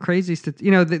reading some crazy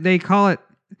they call it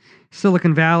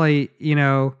Silicon Valley.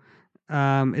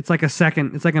 It's like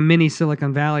a mini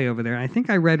Silicon Valley over there. I think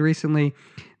I read recently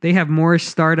they have more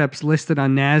startups listed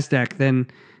on NASDAQ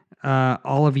than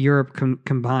all of Europe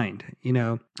combined.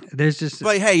 There's just...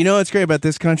 But hey, what's great about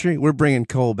this country? We're bringing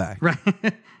coal back. Right.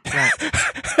 Right.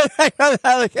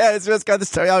 It's just got the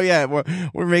story. Oh yeah,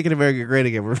 we're making America great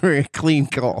again. We're bringing clean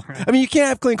coal. Right. I mean, you can't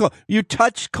have clean coal. You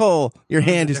touch coal, your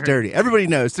hand is dirty. Everybody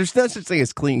knows there's no such thing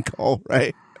as clean coal,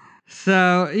 right?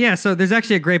 So there's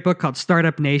actually a great book called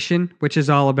Startup Nation, which is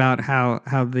all about how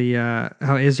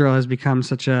Israel has become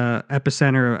such a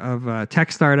epicenter of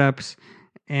tech startups.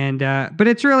 And but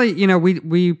it's really,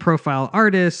 we profile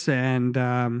artists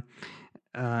and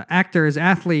actors,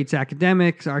 athletes,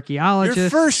 academics, archaeologists. Your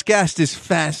first guest is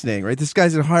fascinating, right? This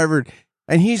guy's at Harvard,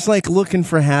 and he's like looking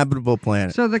for habitable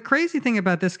planets. So the crazy thing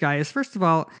about this guy is, first of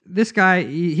all, this guy,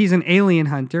 he's an alien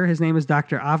hunter. His name is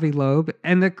Dr. Avi Loeb.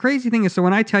 And the crazy thing is, so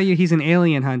when I tell you he's an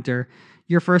alien hunter,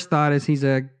 your first thought is he's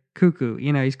a cuckoo.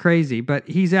 He's crazy. But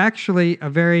he's actually a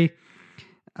very...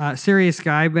 serious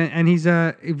guy, and he's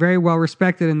very well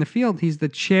respected in the field. He's the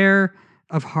chair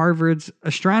of Harvard's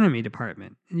astronomy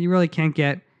department. And you really can't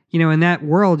get, in that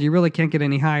world, you really can't get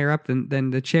any higher up than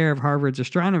the chair of Harvard's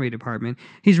astronomy department.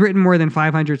 He's written more than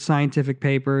 500 scientific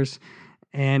papers,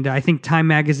 and I think Time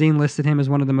Magazine listed him as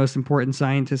one of the most important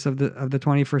scientists of the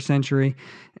 21st century.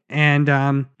 And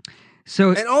and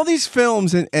all these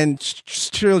films and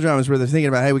serial dramas where they're thinking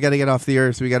about, hey, we got to get off the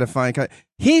earth, we got to find.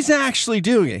 He's actually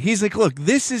doing it. He's like, look,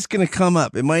 this is going to come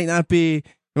up. It might not be.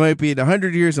 It might be in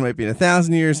 100 years. It might be in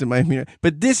 1,000 years. It might be.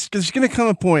 But there's going to come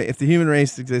a point if the human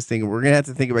race is existing, we're going to have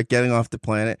to think about getting off the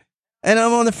planet. And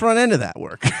I'm on the front end of that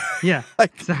work. Yeah,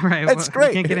 so, right. That's great.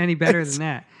 You can't get any better than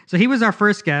that. So he was our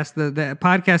first guest. The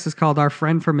podcast is called Our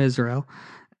Friend from Israel,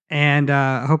 and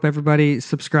I hope everybody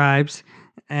subscribes.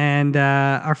 And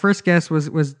our first guest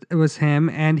was him,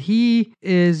 and he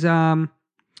is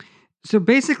so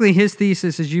basically his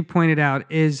thesis, as you pointed out,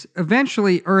 is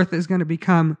eventually Earth is going to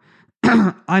become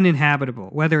uninhabitable,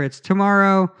 whether it's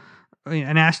tomorrow,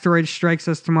 an asteroid strikes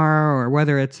us tomorrow, or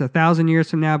whether it's 1,000 years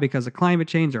from now because of climate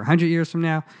change, or 100 years from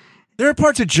now. There are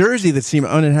parts of Jersey that seem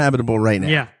uninhabitable right now.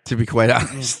 Yeah, to be quite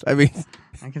honest. Yeah. I mean,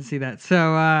 I can see that.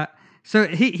 So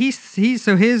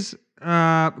his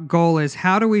goal is,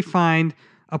 how do we find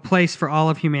a place for all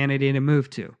of humanity to move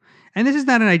to? And this is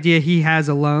not an idea he has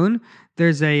alone.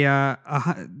 There's a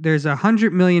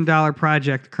 $100 million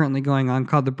project currently going on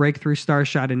called the Breakthrough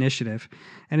Starshot Initiative,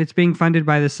 and it's being funded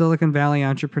by the Silicon Valley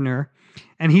entrepreneur.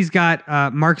 And he's got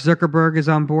Mark Zuckerberg is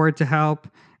on board to help,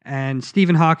 and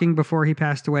Stephen Hawking, before he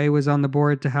passed away, was on the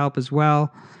board to help as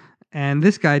well. And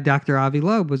this guy, Dr. Avi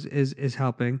Loeb, is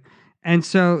helping. And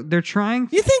so they're trying.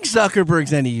 You think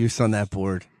Zuckerberg's any use on that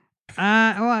board?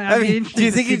 I mean, do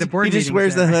you think he just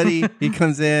wears the hoodie? He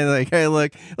comes in like, hey,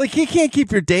 look, he can't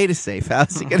keep your data safe.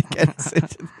 How's he going to get us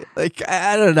into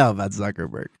I don't know about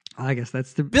Zuckerberg. I guess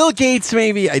that's the Bill Gates,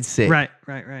 maybe I'd say. Right.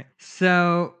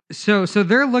 So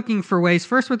they're looking for ways.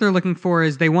 First, what they're looking for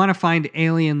is they want to find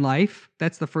alien life.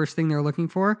 That's the first thing they're looking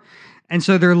for. And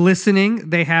so they're listening.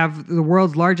 They have the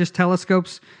world's largest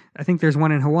telescopes. I think there's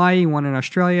one in Hawaii, one in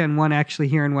Australia, and one actually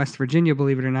here in West Virginia,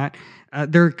 believe it or not.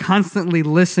 They're constantly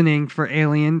listening for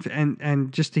aliens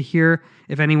and just to hear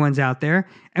if anyone's out there.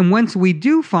 And once we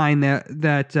do find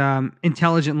that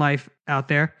intelligent life out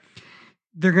there,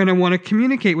 they're going to want to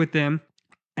communicate with them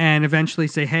and eventually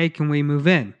say, hey, can we move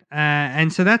in?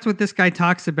 And so that's what this guy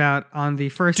talks about on the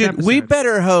first episode. We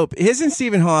better hope. Isn't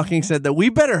Stephen Hawking said that we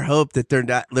better hope that they're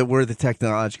not, that we're the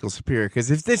technological superior?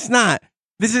 Because if it's not,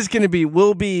 This is going to be,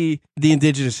 we'll be the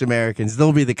indigenous Americans.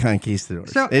 They'll be the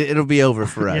conquistadors. So, it'll be over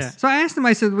for us. Yeah. So I asked him,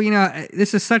 I said, well,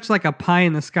 this is such like a pie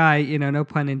in the sky, no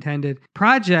pun intended,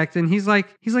 project. And he's like,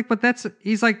 but that's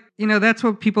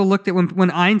what people looked at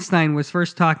when Einstein was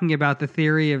first talking about the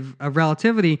theory of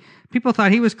relativity. People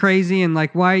thought he was crazy and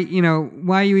like, why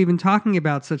are you even talking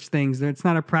about such things? It's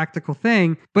not a practical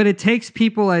thing. But it takes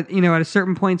people at a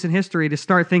certain points in history to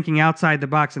start thinking outside the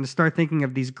box and to start thinking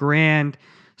of these grand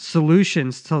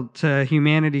solutions to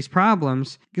humanity's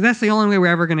problems, because that's the only way we're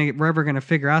ever gonna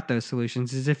figure out those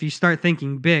solutions is if you start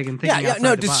thinking big and thinking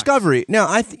outside the discovery. box.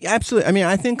 No, absolutely. I mean,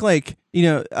 I think like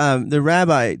the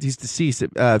rabbi, he's deceased,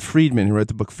 Friedman, who wrote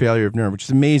the book Failure of Nerve, which is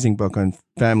an amazing book on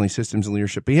family systems and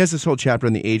leadership. But he has this whole chapter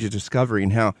on the age of discovery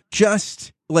and how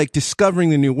just like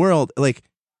discovering the new world like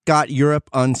got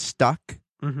Europe unstuck.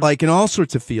 Mm-hmm. Like in all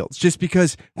sorts of fields, just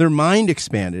because their mind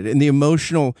expanded and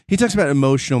he talks about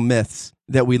emotional myths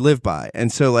that we live by.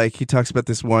 And so like he talks about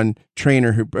this one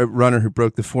runner who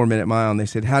broke the 4-minute mile, and they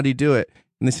said, how do you do it?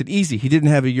 And they said, easy. He didn't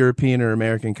have a European or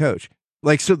American coach.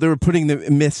 Like, so they were putting the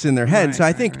myths in their head. Right, so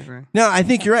I think, no, I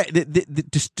think you're right.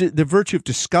 The virtue of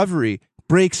discovery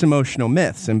breaks emotional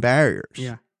myths and barriers.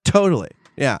 Yeah. Totally.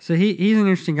 Yeah. So he's an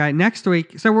interesting guy. Next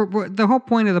week, so the whole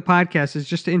point of the podcast is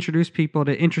just to introduce people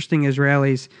to interesting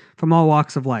Israelis from all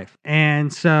walks of life.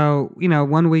 And so,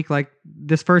 1 week, like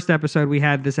this first episode, we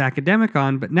had this academic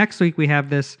on, but next week we have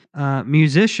this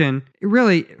musician. A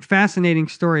really fascinating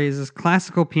story is this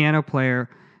classical piano player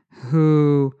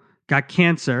who got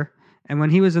cancer. And when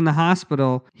he was in the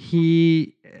hospital,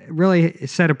 he really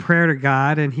said a prayer to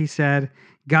God, and he said,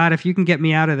 God, if you can get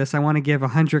me out of this, I want to give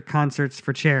 100 concerts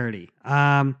for charity,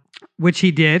 which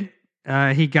he did.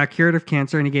 He got cured of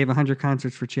cancer and he gave 100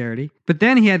 concerts for charity. But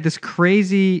then he had this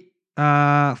crazy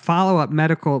follow-up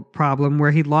medical problem where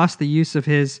he lost the use of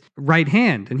his right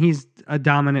hand, and he's a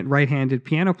dominant right-handed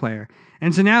piano player.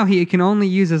 And so now he can only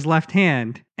use his left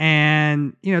hand.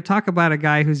 And, talk about a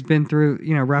guy who's been through,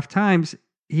 rough times.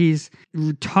 He's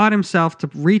retaught himself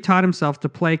to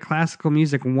play classical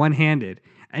music one-handed.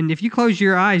 And if you close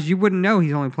your eyes, you wouldn't know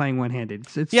he's only playing one-handed.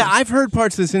 I've heard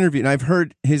parts of this interview, and I've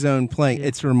heard his own playing. Yeah.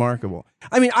 It's remarkable.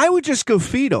 I mean, I would just go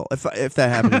fetal if that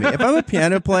happened to me. If I'm a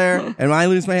piano player and I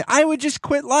lose my hand, I would just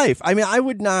quit life. I mean, I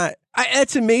would not.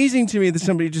 It's amazing to me that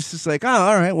somebody just is like, oh,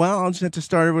 all right, well, I'll just have to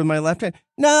start over with my left hand.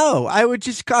 No,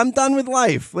 I'm done with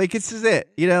life. Like, this is it.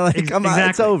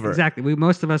 It's over. Exactly.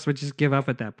 Most of us would just give up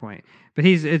at that point. But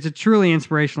it's a truly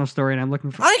inspirational story, and I'm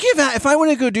looking for. I give that if I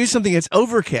want to go do something that's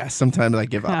overcast. Sometimes I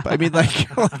give up. I mean,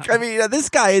 this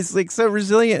guy is like so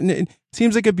resilient, and it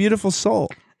seems like a beautiful soul.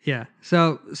 Yeah.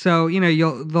 So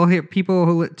they'll hear people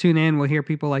who tune in will hear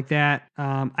people like that.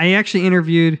 I actually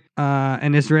interviewed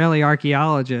an Israeli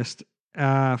archaeologist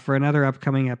for another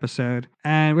upcoming episode,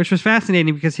 and which was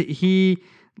fascinating because he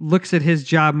looks at his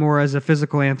job more as a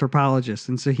physical anthropologist.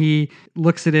 And so he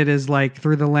looks at it as like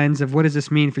through the lens of what does this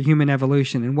mean for human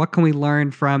evolution and what can we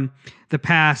learn from the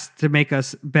past to make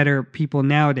us better people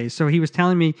nowadays. So he was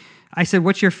telling me, I said,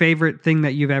 what's your favorite thing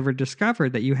that you've ever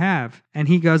discovered that you have? And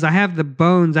he goes, I have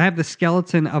the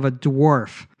skeleton of a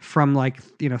dwarf from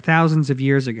thousands of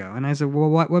years ago. And I said, well,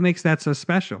 what makes that so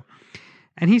special?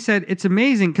 And he said, it's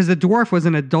amazing because the dwarf was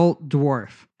an adult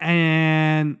dwarf.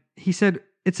 And he said,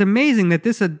 it's amazing that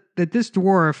this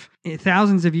dwarf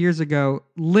thousands of years ago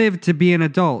lived to be an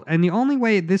adult. And the only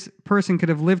way this person could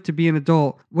have lived to be an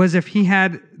adult was if he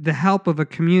had the help of a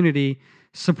community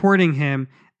supporting him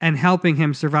and helping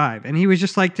him survive. And he was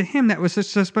just like, to him, that was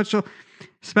such a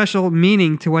special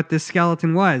meaning to what this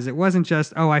skeleton was. It wasn't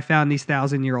just, oh, I found these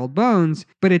 1,000-year-old bones,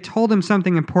 but it told him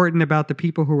something important about the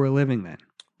people who were living then.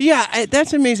 Yeah,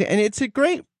 that's amazing. And it's a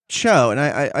great show, and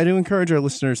I do encourage our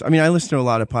listeners. I mean, I listen to a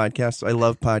lot of podcasts. I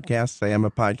love podcasts. I am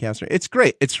a podcaster. It's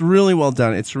great. It's really well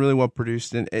done. It's really well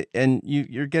produced, and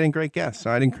you're getting great guests.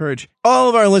 So I'd encourage all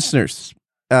of our listeners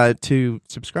to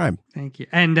subscribe. Thank you,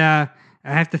 and I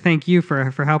have to thank you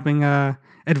for helping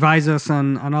advise us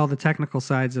on all the technical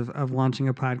sides of launching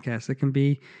a podcast. It can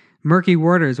be murky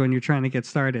waters when you're trying to get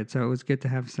started. So it was good to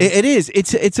have some. It is.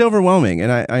 It's overwhelming,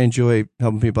 and I enjoy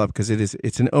helping people up because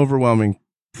it's an overwhelming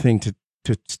thing to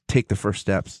take the first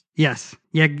steps. Yes.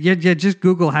 Yeah. Just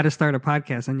Google how to start a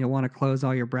podcast and you'll want to close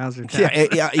all your browser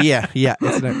tabs. Yeah.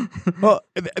 Well,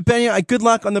 Benny, good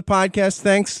luck on the podcast.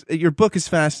 Thanks. Your book is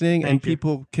fascinating. Thank you.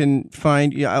 People can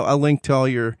find, I'll link to all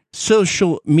your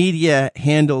social media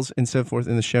handles and so forth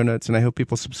in the show notes. And I hope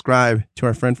people subscribe to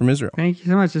our friend from Israel. Thank you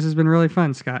so much. This has been really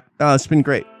fun, Scott. It's been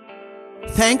great.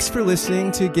 Thanks for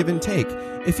listening to Give and Take.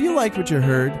 If you liked what you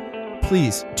heard,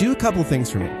 please do a couple things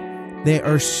for me. They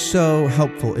are so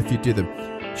helpful if you do them.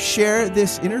 Share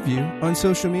this interview on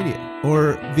social media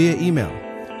or via email.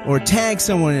 or tag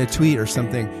someone in a tweet or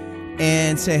something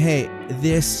and say, hey,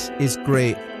 this is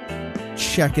great.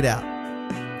 Check it out.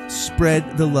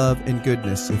 Spread the love and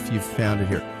goodness if you've found it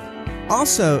here.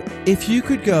 Also, if you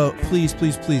could go, please,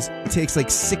 it takes like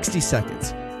 60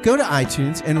 seconds. Go to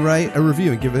iTunes and write a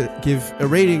review and give a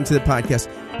rating to the podcast.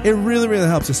 It really, really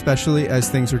helps, especially as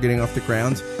things are getting off the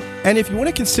ground. And if you want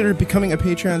to consider becoming a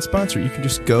Patreon sponsor, you can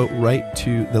just go right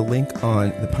to the link on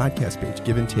the podcast page,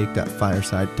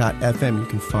 giveandtake.fireside.fm. You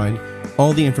can find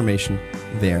all the information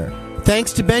there.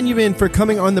 Thanks to Benjamin for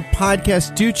coming on the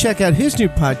podcast. Do check out his new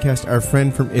podcast, Our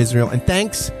Friend from Israel. And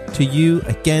thanks to you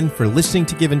again for listening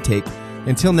to Give and Take.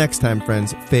 Until next time,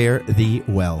 friends, fare thee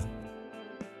well.